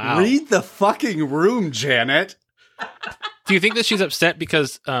 Wow. Read the fucking room, Janet. Do you think that she's upset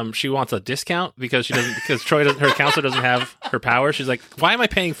because she wants a discount because her counselor doesn't have her power? She's like, why am I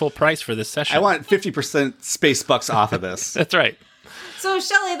paying full price for this session? I want 50% space bucks off of this. That's right. So,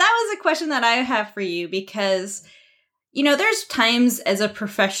 Shelley, that was a question that I have for you, because, there's times as a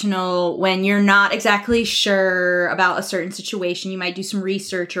professional when you're not exactly sure about a certain situation. You might do some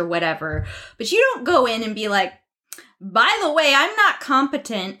research or whatever, but you don't go in and be like, by the way, I'm not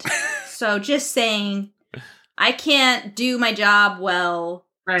competent. So just saying, I can't do my job well.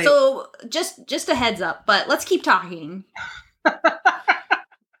 Right. So just a heads up, but let's keep talking.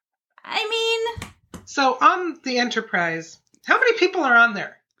 So on the Enterprise, how many people are on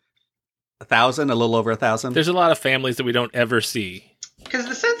there? 1,000, a little over 1,000. There's a lot of families that we don't ever see. Because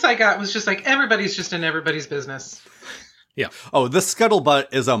the sense I got was just like everybody's just in everybody's business. Yeah. Oh, the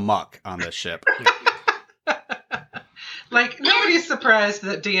scuttlebutt is a muck on this ship. Like, nobody's surprised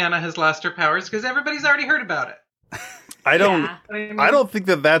that Deanna has lost her powers because everybody's already heard about it. I don't think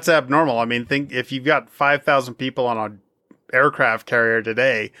that that's abnormal. I mean, think if you've got 5,000 people on an aircraft carrier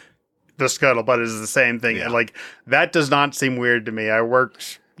today, the scuttlebutt is the same thing. Yeah. And like, that does not seem weird to me.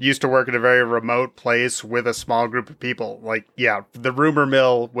 Used to work in a very remote place with a small group of people. Like, yeah, the rumor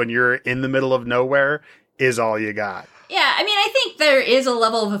mill when you're in the middle of nowhere is all you got. Yeah, I think there is a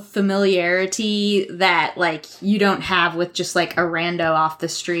level of familiarity that, like, you don't have with just, like, a rando off the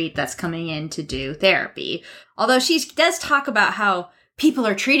street that's coming in to do therapy. Although she does talk about how people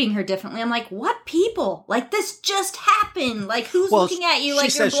are treating her differently. I'm like, what people? Like, this just happened. Like, who's looking at you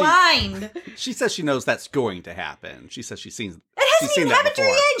like you're blind? She says she knows that's going to happen. She says she's seen It hasn't even happened to her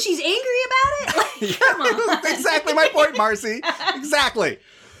yet, and she's angry about it? Like, come on. Exactly my point, Marcy. Exactly.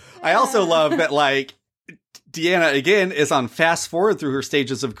 I also love that, like, Deanna, again, is on fast forward through her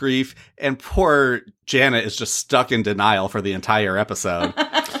stages of grief, and poor Janet is just stuck in denial for the entire episode.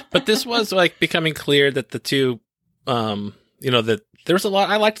 But this was, like, becoming clear that the two, that there was a lot.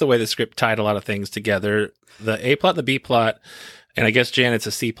 I liked the way the script tied a lot of things together. The A plot, the B plot, and I guess Janet's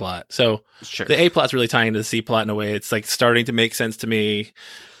a C plot. So sure. The A plot's really tying into the C plot in a way. It's, like, starting to make sense to me.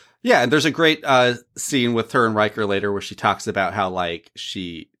 Yeah, and there's a great scene with her and Riker later where she talks about how, like,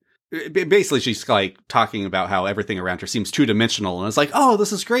 basically she's like talking about how everything around her seems two-dimensional, and it's like, oh,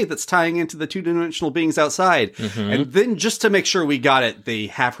 this is great, that's tying into the two-dimensional beings outside. And then just to make sure we got it, they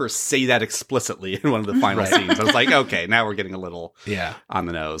have her say that explicitly in one of the final scenes. I was like, okay, now we're getting a little on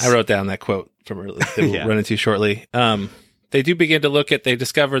the nose. I wrote down that quote from earlier that we'll run into shortly. They do begin to they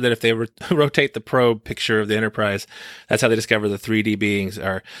discover that if they rotate the probe picture of the Enterprise, that's how they discover the 3D beings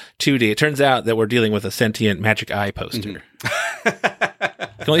are 2D. It turns out that we're dealing with a sentient magic eye poster.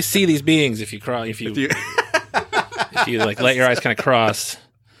 You can only see these beings if you like let your eyes kind of cross,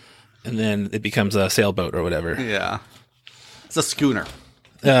 and then it becomes a sailboat or whatever. Yeah, it's a schooner.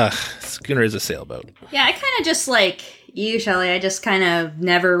 Schooner is a sailboat. Yeah, I kind of just like you, Shelley. I just kind of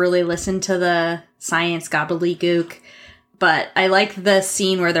never really listened to the science gobbledygook, but I like the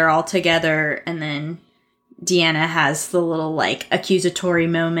scene where they're all together, and then Deanna has the little like accusatory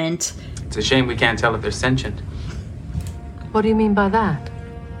moment. It's a shame we can't tell if they're sentient. What do you mean by that?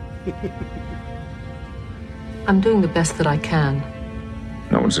 I'm doing the best that I can.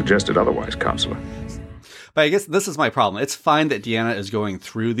 No one suggested otherwise, Counselor. But I guess this is my problem. It's fine that Deanna is going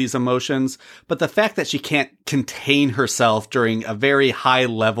through these emotions, but the fact that she can't contain herself during a very high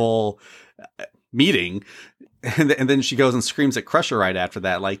level meeting, and then she goes and screams at Crusher right after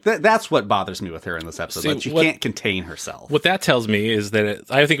that. Like that's what bothers me with her in this episode. That she can't contain herself. What that tells me is that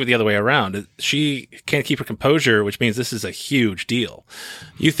I think the other way around. She can't keep her composure, which means this is a huge deal.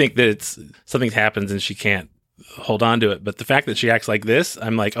 You think that something happens and she can't hold on to it, but the fact that she acts like this,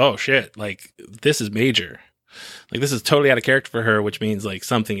 I'm like, oh shit, like this is major. Like this is totally out of character for her, which means like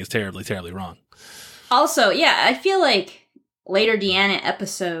something is terribly, terribly wrong. Also, yeah, I feel like later Deanna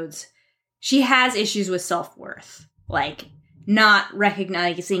episodes, she has issues with self-worth. Like, not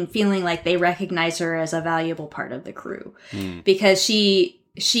recognizing, feeling like they recognize her as a valuable part of the crew. Because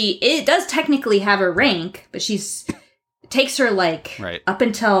it does technically have a rank, but takes her like up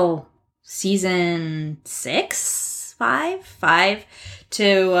until season 5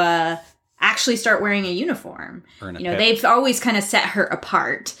 to actually start wearing a uniform. They've always kind of set her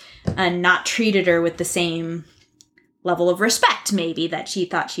apart and not treated her with the same level of respect, maybe, that she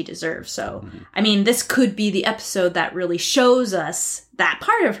thought she deserved. So, I mean, this could be the episode that really shows us that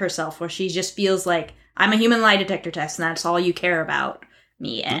part of herself where she just feels like, I'm a human lie detector test, and that's all you care about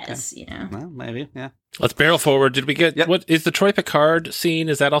me as, Well, maybe, yeah. Let's barrel forward. Did we get, what is the Troy Picard scene?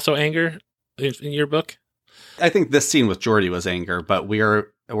 Is that also anger in your book? I think this scene with Geordi was anger, but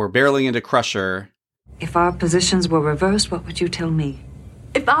we're barreling into Crusher. If our positions were reversed, what would you tell me?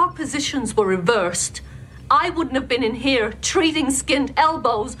 If our positions were reversed, I wouldn't have been in here treating skinned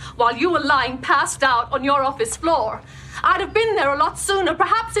elbows while you were lying passed out on your office floor. I'd have been there a lot sooner,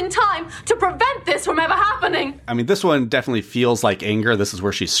 perhaps in time, to prevent this from ever happening. I mean, this one definitely feels like anger. This is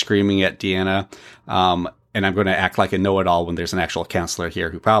where she's screaming at Deanna. And I'm going to act like a know-it-all when there's an actual counselor here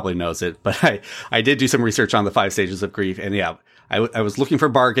who probably knows it. But I did do some research on the 5 stages of grief. And yeah, I was looking for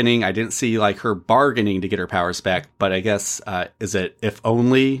bargaining. I didn't see like her bargaining to get her powers back. But I guess, is it if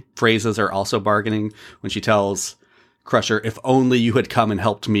only phrases are also bargaining when she tells Crusher, if only you had come and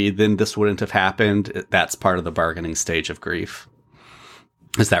helped me, then this wouldn't have happened. That's part of the bargaining stage of grief.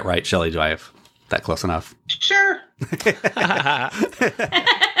 Is that right, Shelley? Do I have that close enough? Sure.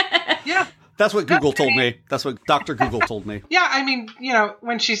 Yeah. That's what Google told me. That's what Dr. Google told me. Yeah, I mean,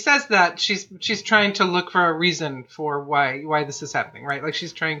 when she says that, she's trying to look for a reason for why this is happening, right? Like,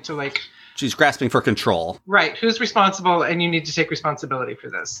 she's trying to, she's grasping for control. Right. Who's responsible, and you need to take responsibility for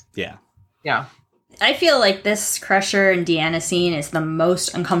this. Yeah. Yeah. I feel like this Crusher and Deanna scene is the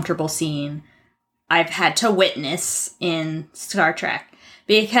most uncomfortable scene I've had to witness in Star Trek.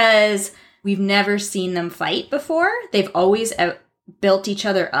 Because we've never seen them fight before. They've always built each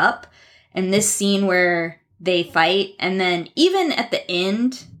other up. And this scene where they fight, and then even at the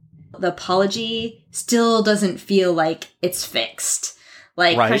end, the apology still doesn't feel like it's fixed.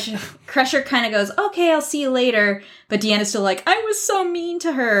 Like, right. Crusher kind of goes, okay, I'll see you later. But Deanna's still like, I was so mean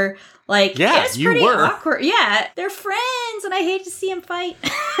to her. Like, yeah, it's pretty awkward. Yeah, they're friends, and I hate to see them fight.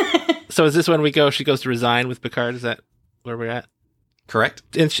 So is this when she goes to resign with Picard? Is that where we're at? Correct.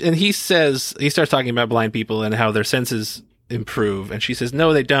 And he starts talking about blind people and how their senses improve. And she says,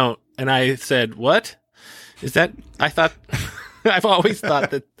 no, they don't. And I said, what? Is that, I've always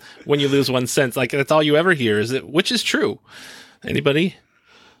thought that when you lose one sense, like, that's all you ever hear, which is true. Anybody?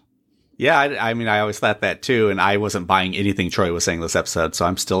 Yeah, I mean, I always thought that too, and I wasn't buying anything Troy was saying this episode, so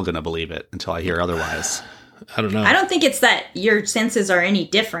I'm still going to believe it until I hear otherwise. I don't know. I don't think it's that your senses are any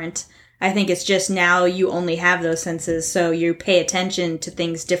different. I think it's just now you only have those senses, so you pay attention to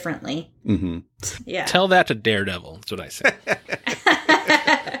things differently. Mm-hmm. Yeah. Tell that to Daredevil, that's what I say.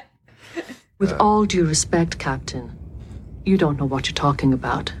 With all due respect, Captain, you don't know what you're talking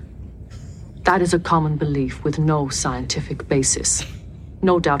about. That is a common belief with no scientific basis.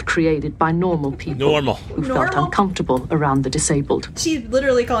 No doubt created by normal people who felt uncomfortable around the disabled. She's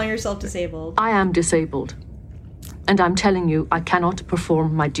literally calling herself disabled. I am disabled. And I'm telling you, I cannot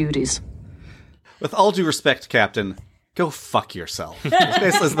perform my duties. With all due respect, Captain, go fuck yourself.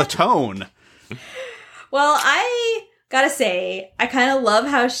 This is the tone. Well, I gotta say, I kind of love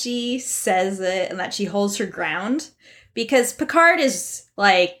how she says it and that she holds her ground. Because Picard is,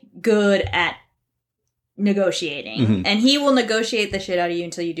 like, good at negotiating. Mm-hmm. And he will negotiate the shit out of you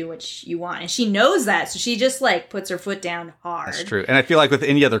until you do what you want. And she knows that, so she just, like, puts her foot down hard. That's true. And I feel like with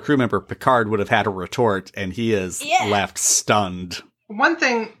any other crew member, Picard would have had a retort, and he is left stunned. One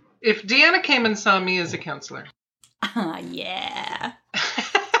thing, if Deanna came and saw me as a counselor. Yeah.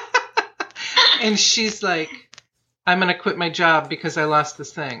 And she's like, I'm going to quit my job because I lost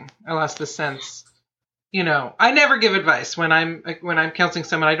this thing. I lost this sense. I never give advice when I'm counseling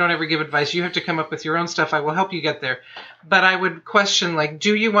someone. I don't ever give advice. You have to come up with your own stuff. I will help you get there. But I would question, like,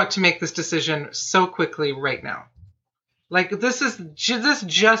 do you want to make this decision so quickly right now? Like, this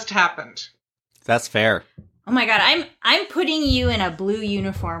just happened. That's fair. Oh my God, I'm putting you in a blue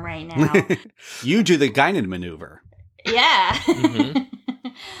uniform right now. You do the Guinan maneuver. Yeah. Mm-hmm.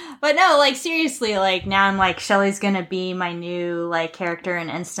 But no, like, seriously, like, now I'm like, Shelley's gonna be my new, like, character in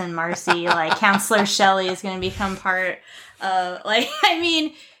Instant Marcy. Like, Counselor Shelley is gonna become part of, like, I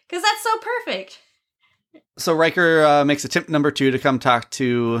mean, because that's so perfect. So Riker makes attempt number 2 to come talk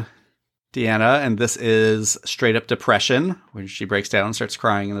to Deanna, and this is straight up depression, when she breaks down and starts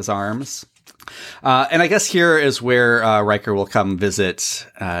crying in his arms. And I guess here is where Riker will come visit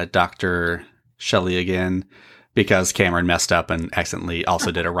Dr. Shelley again, because Cameron messed up and accidentally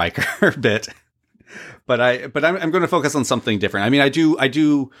also did a Riker bit. But I'm going to focus on something different. I mean, I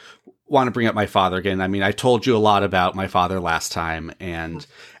do want to bring up my father again. I mean, I told you a lot about my father last time, and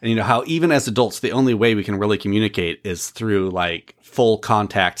you know how even as adults, the only way we can really communicate is through like full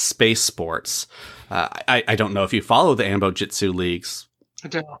contact space sports. I don't know if you follow the Anbo Jitsu leagues. I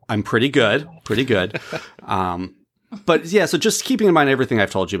don't. I'm pretty good. But yeah, so just keeping in mind everything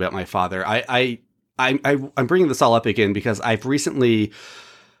I've told you about my father, I'm bringing this all up again because I've recently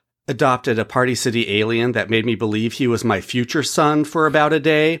adopted a Party City alien that made me believe he was my future son for about a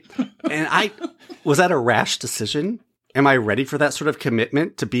day. And was that a rash decision? Am I ready for that sort of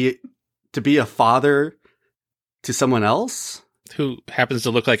commitment to be a father to someone else who happens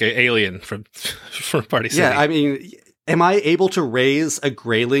to look like an alien from Party City? Yeah, I mean, am I able to raise a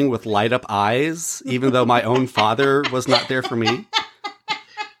grayling with light up eyes, even though my own father was not there for me?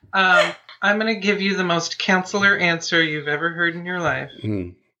 I'm going to give you the most counselor answer you've ever heard in your life.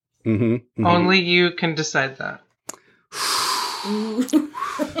 Mm. Mm-hmm, mm-hmm. Only you can decide that.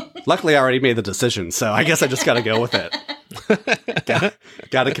 Luckily, I already made the decision, so I guess I just got to go with it.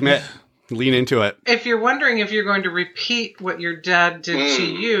 Got to commit. Lean into it. If you're wondering if you're going to repeat what your dad did to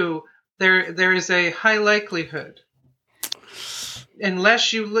you, there is a high likelihood.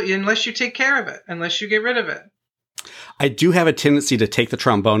 Unless you take care of it, unless you get rid of it. I do have a tendency to take the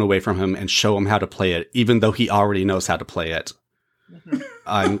trombone away from him and show him how to play it, even though he already knows how to play it. Mm-hmm.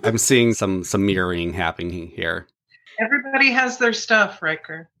 I'm seeing some mirroring happening here. Everybody has their stuff,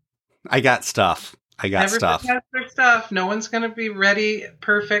 Riker. I got stuff. Everybody has their stuff. No one's going to be ready,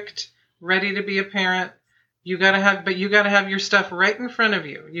 perfect, ready to be a parent. You got to have your stuff right in front of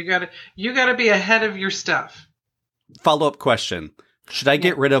you. You got to be ahead of your stuff. Follow-up question. Should I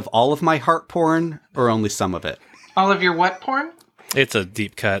get rid of all of my heart porn or only some of it? All of your what porn? It's a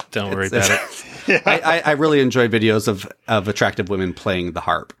deep cut. Don't worry about it. Yeah. I really enjoy videos of attractive women playing the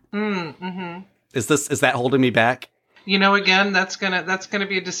harp. Mm-hmm. Is that holding me back? You know, again, that's gonna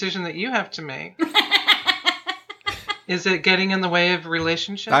be a decision that you have to make. Is it getting in the way of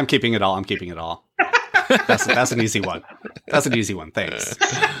relationship? I'm keeping it all. That's an easy one. Thanks.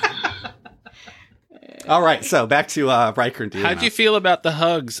 All right, so back to Riker and Deanna. How'd you feel about the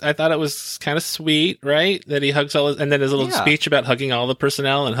hugs? I thought it was kind of sweet, right? That he hugs and then his little speech about hugging all the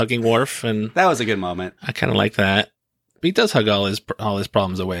personnel and hugging Worf, and that was a good moment. I kind of like that. But he does hug all his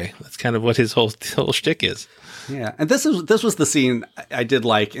problems away. That's kind of what his whole shtick is. Yeah, and this was the scene I did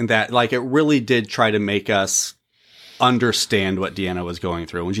like in that, like, it really did try to make us understand what Deanna was going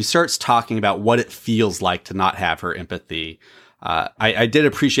through when she starts talking about what it feels like to not have her empathy. I did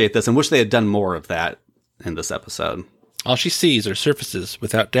appreciate this and wish they had done more of that in this episode. All she sees are surfaces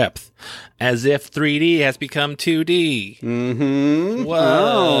without depth, as if 3D has become 2D. Mm-hmm.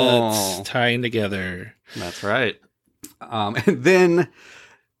 What's tying together? That's right. And then,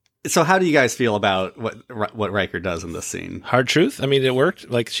 so how do you guys feel about what Riker does in this scene? Hard truth. I mean, it worked.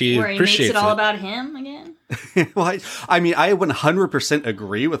 Like, she where he appreciates makes it all about him again. Well, I mean, I 100%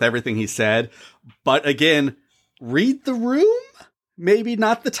 agree with everything he said, but again, read the room. Maybe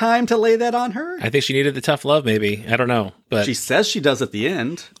not the time to lay that on her. I think she needed the tough love, maybe. I don't know. But she says she does at the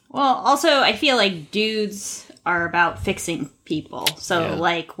end. Well, also, I feel like dudes are about fixing people. So,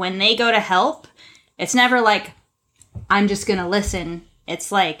 like, when they go to help, it's never like, I'm just going to listen.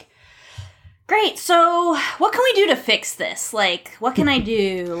 It's like, great, so what can we do to fix this? Like, what can I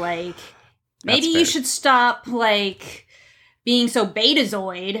do? Like, maybe you should stop, like, being so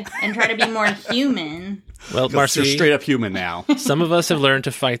betazoid and try to be more human. Well, Marcy, you're straight up human now. Some of us have learned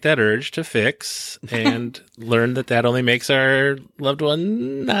to fight that urge to fix and learn that only makes our loved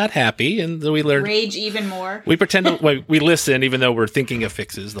one not happy. And we learn rage even more. We pretend we listen even though we're thinking of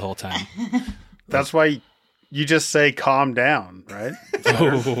fixes the whole time. That's why you just say calm down, right?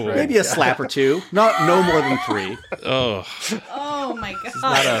 Right. Maybe a slap or two. No more than 3. Oh my god. It's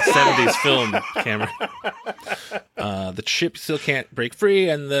not a 70s film, Cameron. The ship still can't break free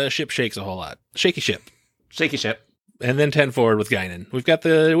and the ship shakes a whole lot. Shaky ship. And then 10 forward with Guinan. We've got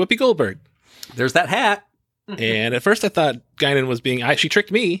the Whoopi Goldberg. There's that hat. And at first I thought Guinan was she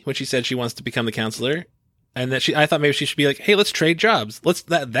tricked me when she said she wants to become the counselor. And that I thought maybe she should be like, hey, let's trade jobs. That's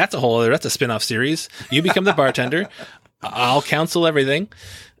a spin-off series. You become the bartender. I'll counsel everything.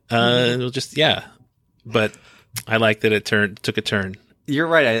 We'll just, But I like that it took a turn. You're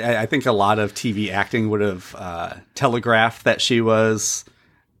right. I think a lot of TV acting would have telegraphed that she was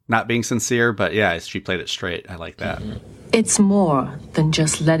not being sincere, but she played it straight. I like that. It's more than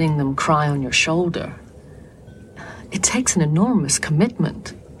just letting them cry on your shoulder. It takes an enormous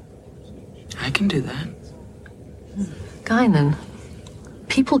commitment. I can do that. Guinan,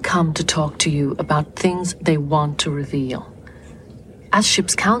 people come to talk to you about things they want to reveal. As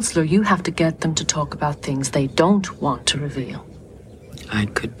ship's counselor, you have to get them to talk about things they don't want to reveal. I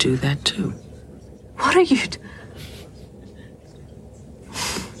could do that too. What are you...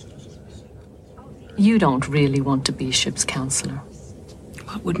 You don't really want to be ship's counselor.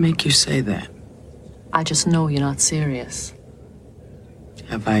 What would make you say that? I just know you're not serious.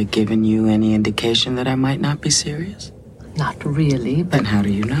 Have I given you any indication that I might not be serious? Not really, but... Then how do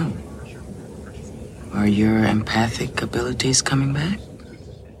you know? Are your empathic abilities coming back?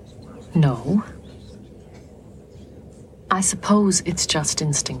 No. I suppose it's just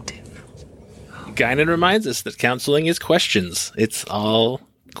instinctive. Guinan reminds us that counseling is questions. It's all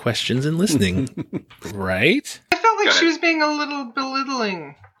questions and listening, right? I felt like she was being a little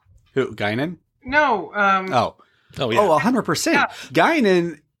belittling. Who, Guinan? No. Oh, yeah. 100%. Yeah.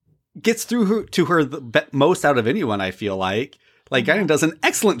 Guinan gets through to her the most out of anyone, I feel like. Like, Guinan does an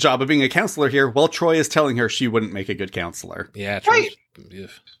excellent job of being a counselor here, while Troy is telling her she wouldn't make a good counselor. Yeah, Right. Yeah.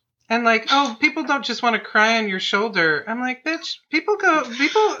 And like, oh, people don't just want to cry on your shoulder. I'm like, bitch, people,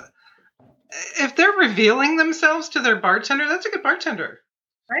 if they're revealing themselves to their bartender, that's a good bartender,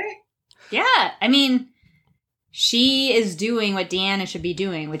 right? Yeah, I mean, she is doing what Deanna should be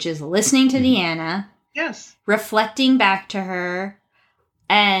doing, which is listening to Deanna. Yes. Reflecting back to her.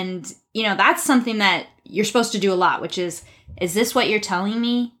 And, you know, that's something that you're supposed to do a lot, which is this what you're telling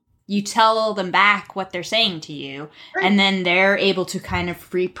me? You tell them back what they're saying to you, right. And then they're able to kind of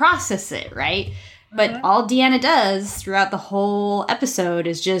reprocess it, right? But all Deanna does throughout the whole episode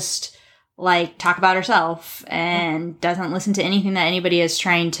is just, like, talk about herself and doesn't listen to anything that anybody is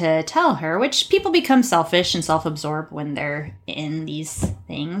trying to tell her, which people become selfish and self-absorbed when they're in these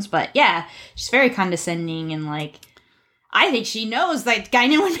things. But, yeah, she's very condescending and, like, I think she knows that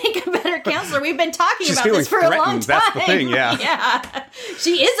Guinan would make a better counselor. We've been talking about this for a long time. That's the thing, yeah. Yeah.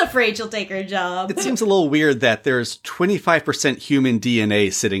 She is afraid she'll take her job. It seems a little weird that there's 25% human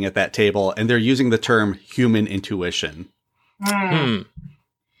DNA sitting at that table, and they're using the term human intuition.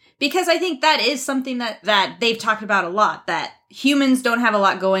 Because I think that is something that they've talked about a lot, that humans don't have a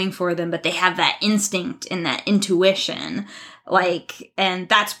lot going for them, but they have that instinct and that intuition. Like, and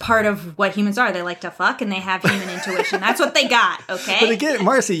that's part of what humans are. They like to fuck and they have human intuition. That's what they got, okay? But again,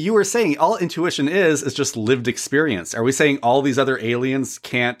 Marcy, you were saying all intuition is just lived experience. Are we saying all these other aliens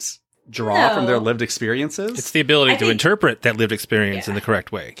can't draw from their lived experiences? It's the ability to interpret that lived experience in the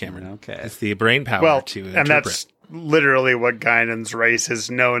correct way, Cameron. Okay. It's the brain power to interpret. And that's literally what Guinan's race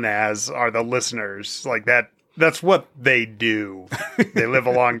is known as, are the listeners. Like that's what they do. They live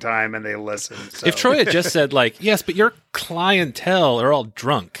a long time and they listen. So. If Troy had just said, like, yes, but your clientele are all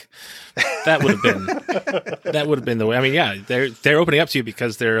drunk, that would have been the way. I mean, yeah, they're opening up to you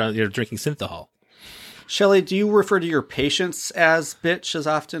because they're drinking synthahol. Shelley, do you refer to your patients as bitch as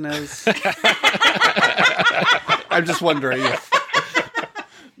often as? I'm just wondering if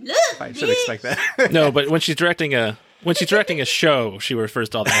I should expect that. No, but when she's directing a show, she refers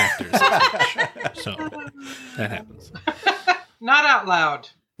to all the actors. So that happens. Not out loud.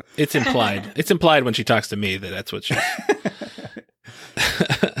 It's implied. It's implied when she talks to me that's what she's.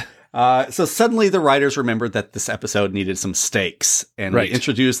 So suddenly the writers remembered that this episode needed some stakes, and we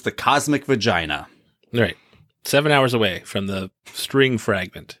introduced the cosmic vagina. Right. 7 hours away from the string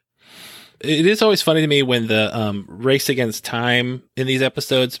fragment. It is always funny to me when the race against time in these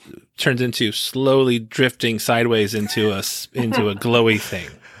episodes turns into slowly drifting sideways into a glowy thing.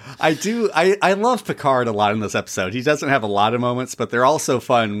 I love Picard a lot in this episode. He doesn't have a lot of moments, but they're all so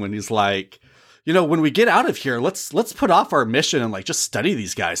fun when he's like, you know, when we get out of here, let's put off our mission and like just study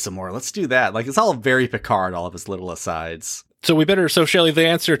these guys some more. Let's do that. Like, it's all very Picard, all of his little asides. So Shelley, the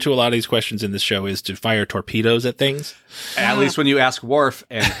answer to a lot of these questions in this show is to fire torpedoes at things. At least when you ask Worf,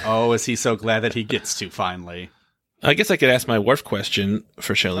 and is he so glad that he gets to finally. I guess I could ask my Worf question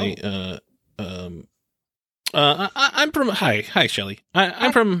for Shelley. I'm from hi Shelley.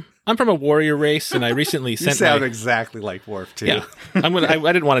 I'm from a warrior race, and I recently sent. You sound exactly like Worf too. Yeah, I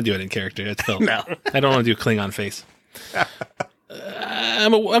didn't want to do it in character. It's felt. No, I don't want to do a Klingon face.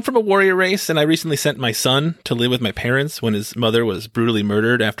 I'm from a warrior race, and I recently sent my son to live with my parents when his mother was brutally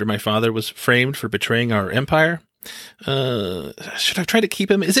murdered after my father was framed for betraying our empire. Should I try to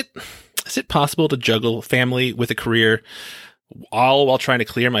keep him? Is it possible to juggle family with a career, all while trying to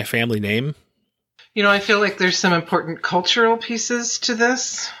clear my family name? You know, I feel like there's some important cultural pieces to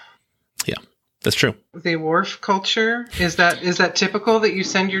this. Yeah, that's true. The Worf culture, is that typical that you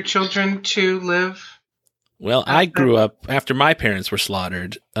send your children to live? Well, I grew up after my parents were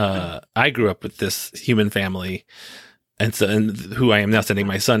slaughtered. I grew up with this human family, and who I am now sending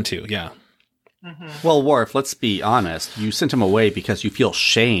my son to. Yeah. Well, Worf, let's be honest. You sent him away because you feel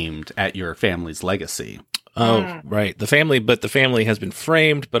shamed at your family's legacy. Oh, right. The family has been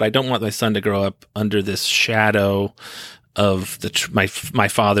framed, but I don't want my son to grow up under this shadow of my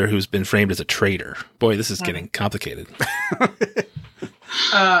father, who's been framed as a traitor. Boy, this is getting complicated.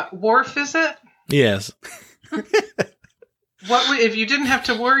 Worf, is it? Yes. If you didn't have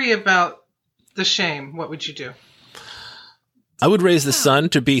to worry about the shame, what would you do? I would raise the son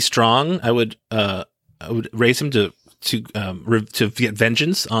to be strong. I would raise him to get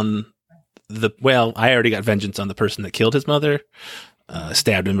vengeance on I already got vengeance on the person that killed his mother,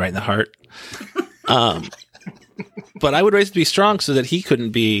 stabbed him right in the heart. But I would raise him to be strong so that he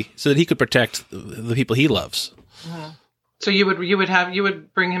could protect the people he loves. So you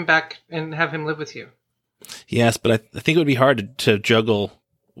would bring him back and have him live with you. Yes, but I think it would be hard to juggle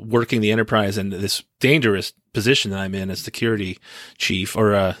working the Enterprise and this dangerous position that I'm in as security chief.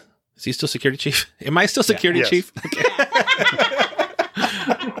 Or is he still security chief? Am I still security chief? Okay.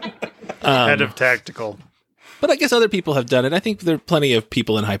 Head of tactical. But I guess other people have done it. I think there are plenty of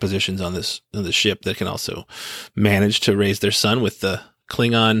people in high positions on the ship that can also manage to raise their son with the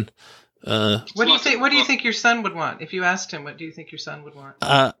Klingon. What do you think? What do you think your son would want? If you asked him, what do you think your son would want?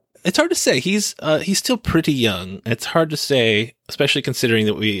 It's hard to say. He's still pretty young. It's hard to say, especially considering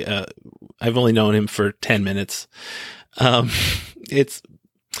that I've only known him for 10 minutes. It's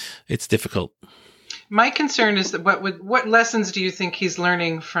difficult. My concern is that what lessons do you think he's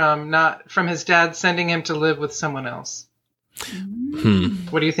learning from his dad sending him to live with someone else?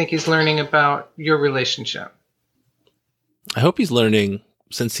 What do you think he's learning about your relationship? I hope he's learning,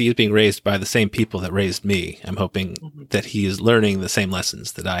 since he is being raised by the same people that raised me. I'm hoping that he is learning the same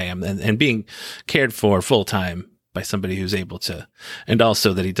lessons that I am and being cared for full time by somebody who's able to, and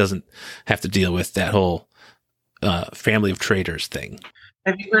also that he doesn't have to deal with that whole family of traitors thing.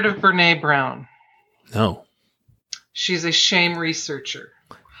 Have you heard of Brene Brown? No. She's a shame researcher.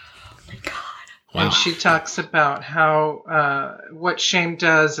 Oh my God. Wow. And she talks about how what shame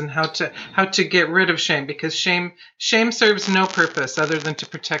does and how to get rid of shame, because shame serves no purpose other than to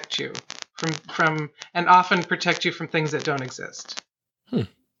protect you from and often protect you from things that don't exist.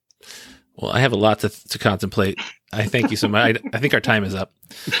 Well, I have a lot to contemplate. I thank you so much. I think our time is up.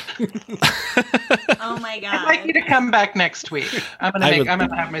 Oh my God. I'd like you to come back next week. I'm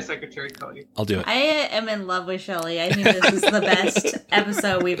gonna have my secretary call you. I'll do it. I am in love with Shelley. I think this is the best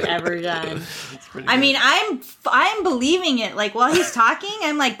episode we've ever done. I mean, I'm believing it. Like, while he's talking,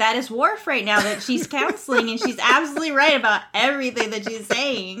 I'm like, that is Worf right now that she's counseling, and she's absolutely right about everything that she's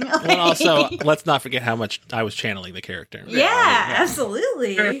saying. Like, And also, let's not forget how much I was channeling the character. yeah,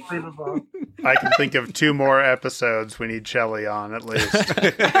 absolutely. Very believable. I can think of 2 more episodes we need Shelley on at least.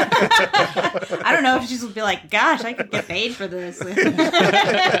 I don't know if she's will be like, gosh, I could get paid for this.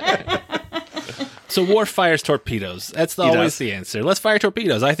 So Worf fires torpedoes. That's always the answer. Let's fire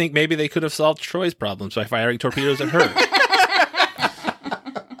torpedoes. I think maybe they could have solved Troy's problems by firing torpedoes at her.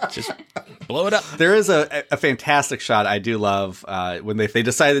 Just blow it up. There is a fantastic shot I do love when they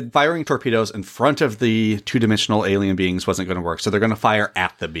decided firing torpedoes in front of the 2-dimensional alien beings wasn't going to work, so they're going to fire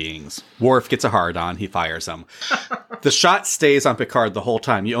at the beings. Worf gets a hard on, he fires them. The shot stays on Picard the whole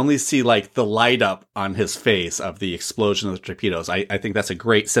time. You only see like the light up on his face of the explosion of the torpedoes. I think that's a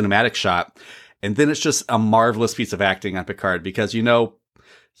great cinematic shot. And then it's just a marvelous piece of acting on Picard because,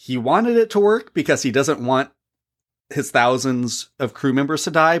 he wanted it to work because he doesn't want his thousands of crew members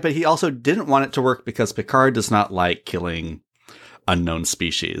to die, but he also didn't want it to work because Picard does not like killing unknown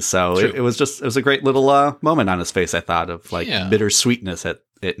species. So it was a great little moment on his face, I thought, of bittersweetness at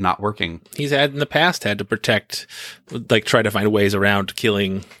it not working. He's in the past had to protect, try to find ways around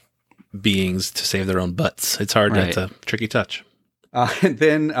killing beings to save their own butts. It's hard. Right. It's a tricky touch. And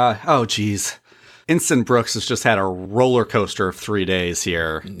then, Ensign Brooks has just had a roller coaster of 3 days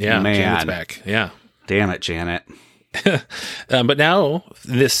here. Yeah, man. Janet's back. Yeah. Damn it, Janet. But now,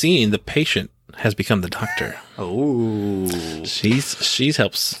 this scene, the patient has become the doctor. Oh. She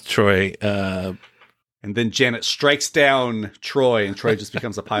helps Troy. And then Janet strikes down Troy, and Troy just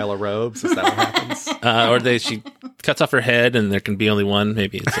becomes a pile of robes. Is that what happens? She cuts off her head, and there can be only one.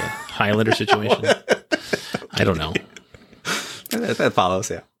 Maybe it's a Highlander situation. I don't know. That follows,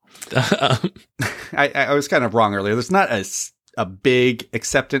 yeah. I was kind of wrong earlier. There's not a big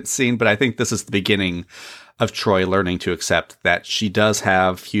acceptance scene, but I think this is the beginning of Troy learning to accept that she does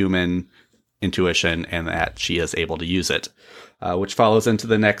have human intuition and that she is able to use it, which follows into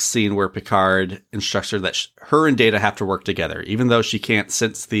the next scene where Picard instructs her that her and Data have to work together. Even though she can't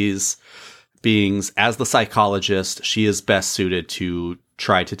sense these beings, as the psychologist, she is best suited to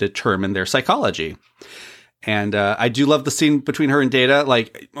try to determine their psychology. And I do love the scene between her and Data.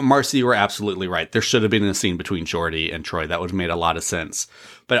 Like, Marcy, you were absolutely right. There should have been a scene between Geordi and Troy. That would have made a lot of sense.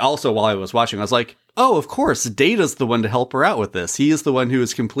 But also, while I was watching, I was like, oh, of course, Data's the one to help her out with this. He is the one who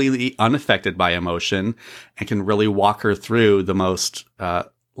is completely unaffected by emotion and can really walk her through the most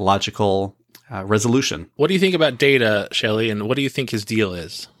logical resolution. What do you think about Data, Shelley, and what do you think his deal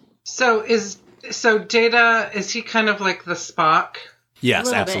is? So Data, is he kind of like the Spock?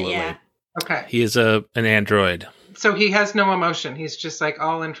 Yes, absolutely. Bit, yeah. Okay. He is an android. So he has no emotion. He's just like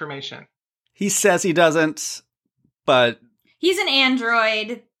all information. He says he doesn't, but... He's an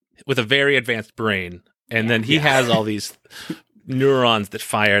android. With a very advanced brain. And then he has all these neurons that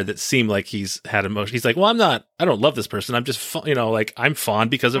fire that seem like he's had emotion. He's like, well, I don't love this person. I'm just, I'm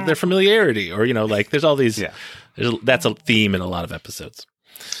fond because of their familiarity. Or, like there's all these, that's a theme in a lot of episodes.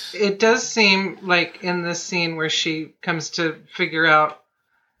 It does seem like in this scene where she comes to figure out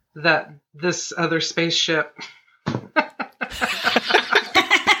that this other spaceship is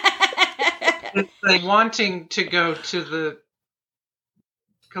like wanting to go to the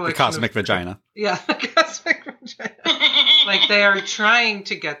cosmic vagina. Yeah, the cosmic vagina. Like they are trying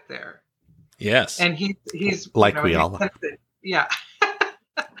to get there. Yes. And he's like we all are. Yeah.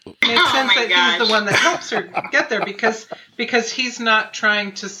 Makes sense that he's the one that helps her get there because he's not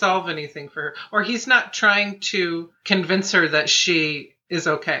trying to solve anything for her, or he's not trying to convince her that she is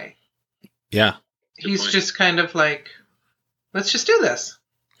okay. Yeah. He's just kind of like, let's just do this.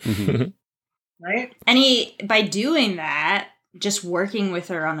 Right? And by doing that, just working with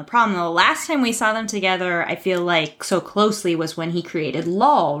her on the problem. The last time we saw them together, I feel like so closely was when he created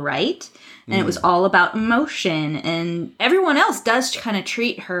Lol, right? And it was all about emotion. And everyone else does kind of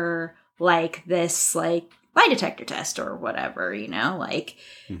treat her like this, like, lie detector test or whatever,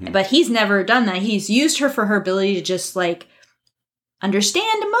 but he's never done that. He's used her for her ability to just, like,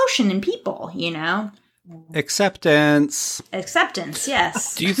 understand emotion in people, Acceptance,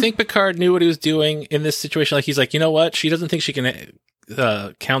 yes. Do you think Picard knew what he was doing in this situation? Like, he's like, you know what? She doesn't think she can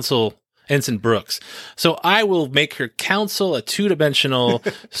counsel Ensign Brooks, so I will make her counsel a two-dimensional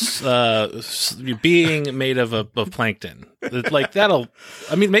being made of plankton. Like,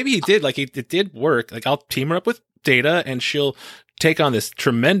 maybe he did. Like, it did work. Like, I'll team her up with Data, and she'll take on this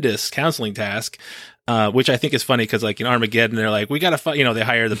tremendous counseling task. Which I think is funny because, like, in Armageddon, they're like, we got to find, they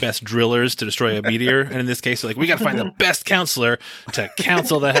hire the best drillers to destroy a meteor. And in this case, like, we got to find the best counselor to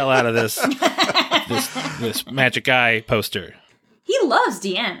counsel the hell out of this magic eye poster. He loves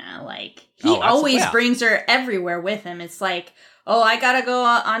Deanna. Like, he always brings her everywhere with him. It's like, oh, I got to go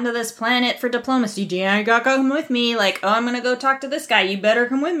onto this planet for diplomacy. Deanna, you got to come with me. Like, oh, I'm going to go talk to this guy. You better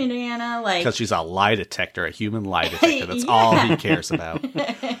come with me, Deanna. Like, because she's a lie detector, a human lie detector. That's all he cares about.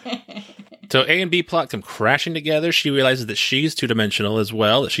 So A and B plot come crashing together. She realizes that she's two-dimensional as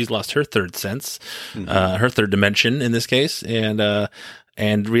well, that she's lost her third sense, her third dimension in this case, and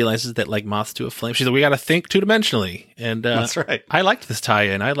realizes that, like moths to a flame, she's like, we got to think two-dimensionally. And that's right. I liked this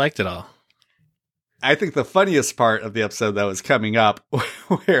tie-in. I liked it all. I think the funniest part of the episode that was coming up,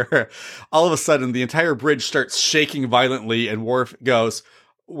 where all of a sudden the entire bridge starts shaking violently, and Worf goes,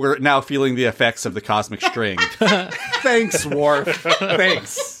 we're now feeling the effects of the cosmic string. Thanks, Worf.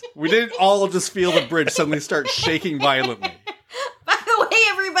 Thanks. We didn't all just feel the bridge suddenly start shaking violently. By the way,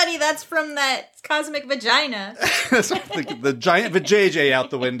 everybody, that's from that cosmic vagina. the giant vajayjay out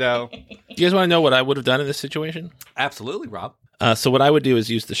the window. Do you guys want to know what I would have done in this situation? Absolutely, Rob. So what I would do is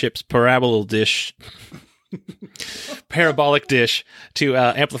use the ship's parabolic dish to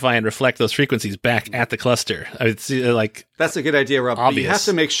amplify and reflect those frequencies back at the cluster. I would see, like, that's a good idea, Rob. Obvious. But you have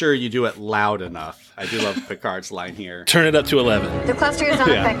to make sure you do it loud enough. I do love Picard's line here. Turn it up to 11. The cluster is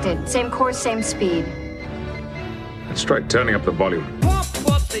unaffected. Same course, same speed. Let's try turning up the volume.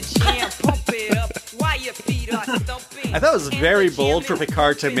 I thought it was very bold for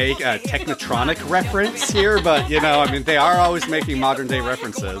Picard to make a Technotronic reference here, but, they are always making modern day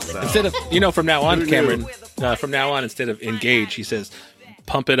references. So. Instead of, from now on, Cameron, from now on, instead of engage, he says,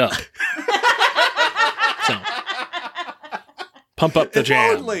 pump it up. So, pump up the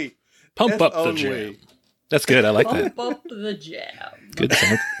jam. Only. Pump up the jam. That's good. I like that. Pump up the jam. Good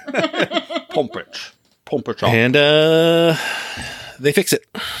sound. Pump it. Pump it up. And they fix it.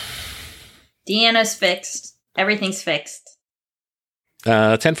 Deanna's fixed. Everything's fixed.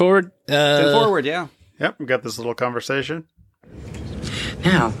 10 forward. 10 forward, yeah. Yep, we got this little conversation.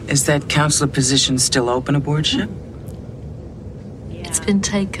 Now, is that counselor position still open aboard ship? Yeah. It's been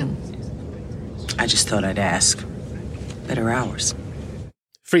taken. I just thought I'd ask. Better hours.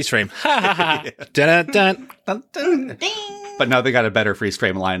 Freeze frame. Ha ha ha. Dun dun dun dun. But now they got a better freeze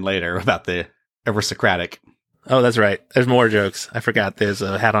frame line later about the aristocratic. Oh, that's right. There's more jokes. I forgot. There's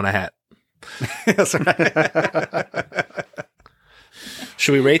a hat on a hat. That's right.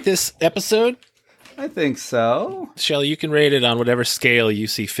 Should we rate this episode? I think so. Shelly, you can rate it on whatever scale you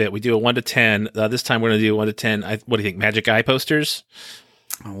see fit. We do a 1 to 10. This time we're going to do 1 to 10. What do you think? Magic eye posters?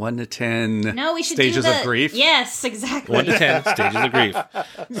 1 to 10. No, we should stages do of grief. Yes, exactly. 1 to 10 stages of grief.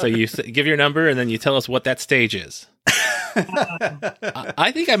 So you give your number and then you tell us what that stage is.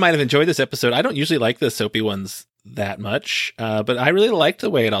 I think I might have enjoyed this episode. I don't usually like the soapy ones that much, but I really liked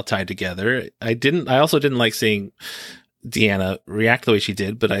the way it all tied together. I also didn't like seeing Deanna react the way she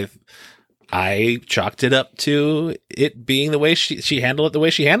did, but I chalked it up to it being the way she handled it, the way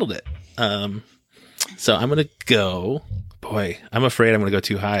she handled it. So I'm going to go. Boy, I'm afraid I'm going to go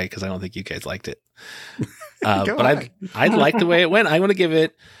too high because I don't think you guys liked it. But I liked the way it went. I want to give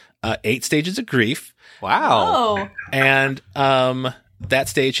it 8 stages of grief. Wow. Oh. And that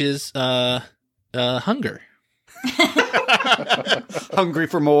stage is hunger. Hungry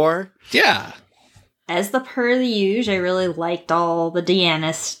for more? Yeah. As the per the usual, I really liked all the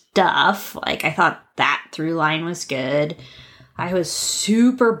Deanna stuff. Like, I thought that through line was good. I was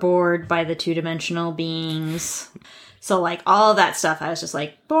super bored by the 2-dimensional beings. So, like, all of that stuff, I was just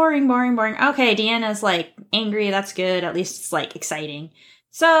like, boring, boring, boring. Okay, Deanna's, like, angry. That's good. At least it's, like, exciting.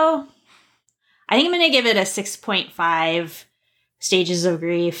 So, I think I'm going to give it a 6.5 stages of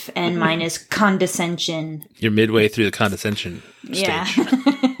grief, and mine is condescension. You're midway through the condescension stage.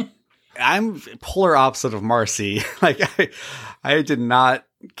 Yeah. I'm polar opposite of Marcy. Like, I did not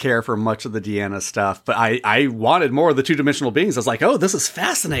care for much of the Deanna stuff, but I wanted more of the 2-dimensional beings. I was like, oh, this is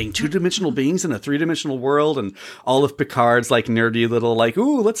fascinating. 2-dimensional beings in a 3-dimensional world, and all of Picard's like nerdy little like,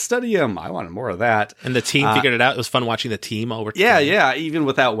 ooh, let's study him. I wanted more of that. And the team figured it out. It was fun watching the team all work together. together. Yeah. Even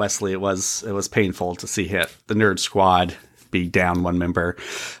without Wesley, it was painful to see the nerd squad be down one member.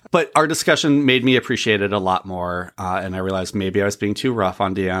 But our discussion made me appreciate it a lot more, and I realized maybe I was being too rough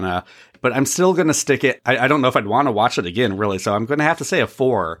on Deanna. But I'm still going to stick it. I don't know if I'd want to watch it again, really. So I'm going to have to say a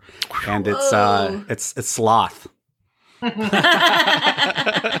 4. And it's sloth.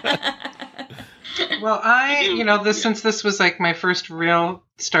 Well, since this was like my first real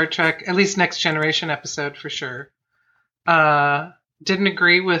Star Trek, at least Next Generation episode for sure, didn't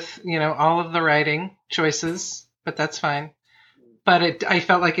agree with, all of the writing choices, but that's fine. But I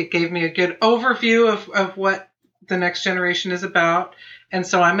felt like it gave me a good overview of what the Next Generation is about. And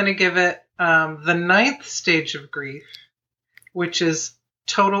so I'm going to give it the 9th stage of grief, which is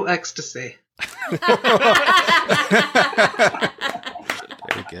total ecstasy. Very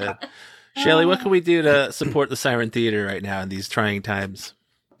good. Shelley, what can we do to support the Siren Theater right now in these trying times?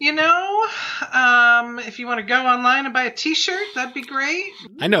 If you want to go online and buy a t-shirt, that'd be great.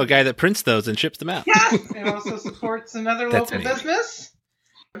 I know a guy that prints those and ships them out. Yes, it also supports another local business.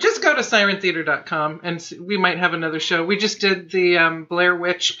 Just go to sirentheater.com and we might have another show. We just did the Blair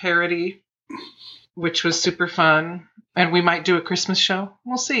Witch parody, which was super fun. And we might do a Christmas show.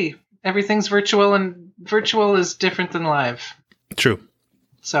 We'll see. Everything's virtual, and virtual is different than live. True.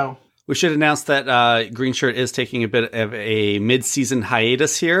 So we should announce that Green Shirt is taking a bit of a mid-season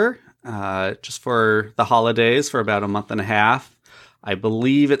hiatus here, just for the holidays for about a month and a half. I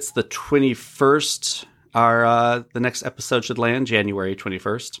believe it's the 21st. The next episode should land January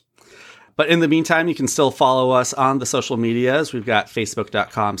 21st. But in the meantime, you can still follow us on the social medias. We've got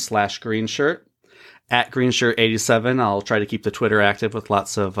facebook.com/greenshirt, at greenshirt87. I'll try to keep the Twitter active with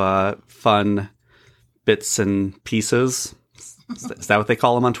lots of fun bits and pieces. Is that what they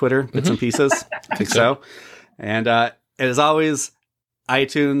call them on Twitter? Bits and pieces? I think so. And as always,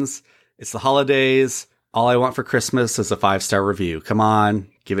 iTunes, it's the holidays. All I want for Christmas is a 5-star review. Come on,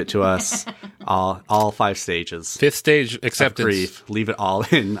 give it to us. All 5 stages. 5th stage acceptance. Grief. Leave it all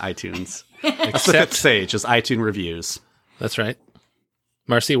in iTunes. That's the 5th stage, is iTunes reviews. That's right.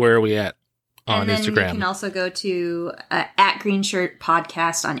 Marcy, where are we at on Instagram? You can also go to at Green Shirt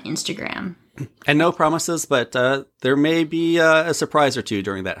Podcast on Instagram. And no promises, but there may be a surprise or two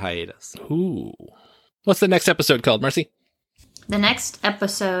during that hiatus. Ooh. What's the next episode called, Marcy? The next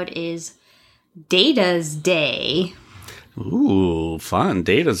episode is Data's Day. Ooh, fun.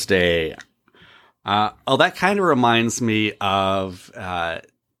 Data's Day. That kind of reminds me of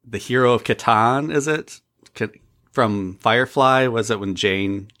the Hero of Catan, is it? From Firefly? Was it when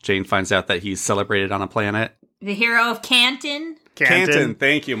Jane finds out that he's celebrated on a planet? The Hero of Canton. Canton.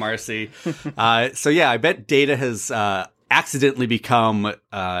 Thank you, Marcy. So yeah, I bet Data has accidentally become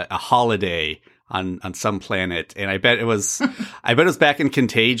a holiday on some planet, and I bet it was back in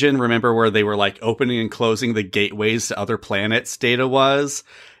Contagion. Remember where they were like opening and closing the gateways to other planets? Data was,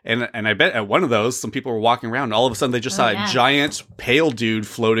 and I bet at one of those, some people were walking around, and all of a sudden they just saw a giant pale dude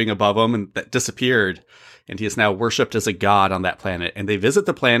floating above them, and that disappeared. and he is now worshipped as a god on that planet. And they visit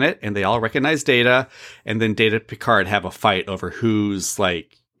the planet, and they all recognize Data, and then Data and Picard have a fight over who's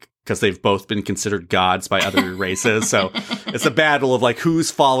like, because they've both been considered gods by other races. So it's a battle of like whose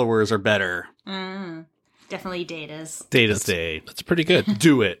followers are better. Definitely Data's. Data's day. That's pretty good.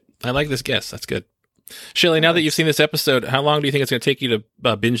 Do it. I like this guess. That's good. Shelley, now that you've seen this episode, how long do you think it's going to take you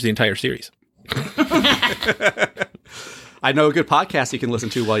to binge the entire series? I know a good podcast you can listen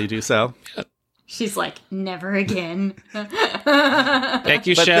to while you do so. She's like, never again. Thank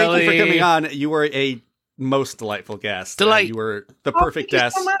you, But Shelley. thank you for coming on. You were a most delightful guest. Delight. You were the perfect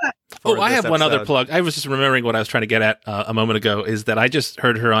guest. Oh, I this have one other episode. plug. I was just remembering what I was trying to get at a moment ago, is that I just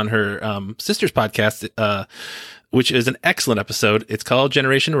heard her on her sister's podcast, which is an excellent episode. It's called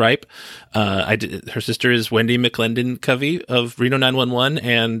Generation Ripe. Her sister is Wendy McClendon Covey of Reno 911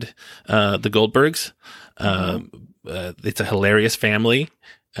 and the Goldbergs. It's a hilarious family.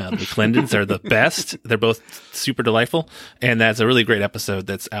 The McClendons are the best. They're both super delightful, and that's a really great episode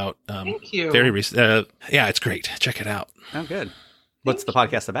that's out. Thank you. Very recent. Yeah, it's great. Check it out. Oh, good. What's the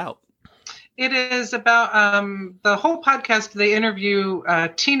podcast about? It is about the whole podcast. They interview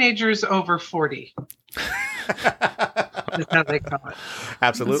teenagers over 40. That's how they call it.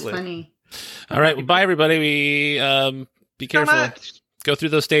 Absolutely. That's funny. All right. Well, bye, everybody. We be careful. Go through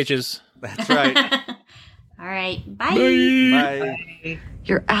those stages. That's right. All right. Bye. Bye.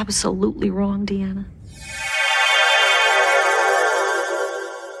 You're absolutely wrong, Deanna.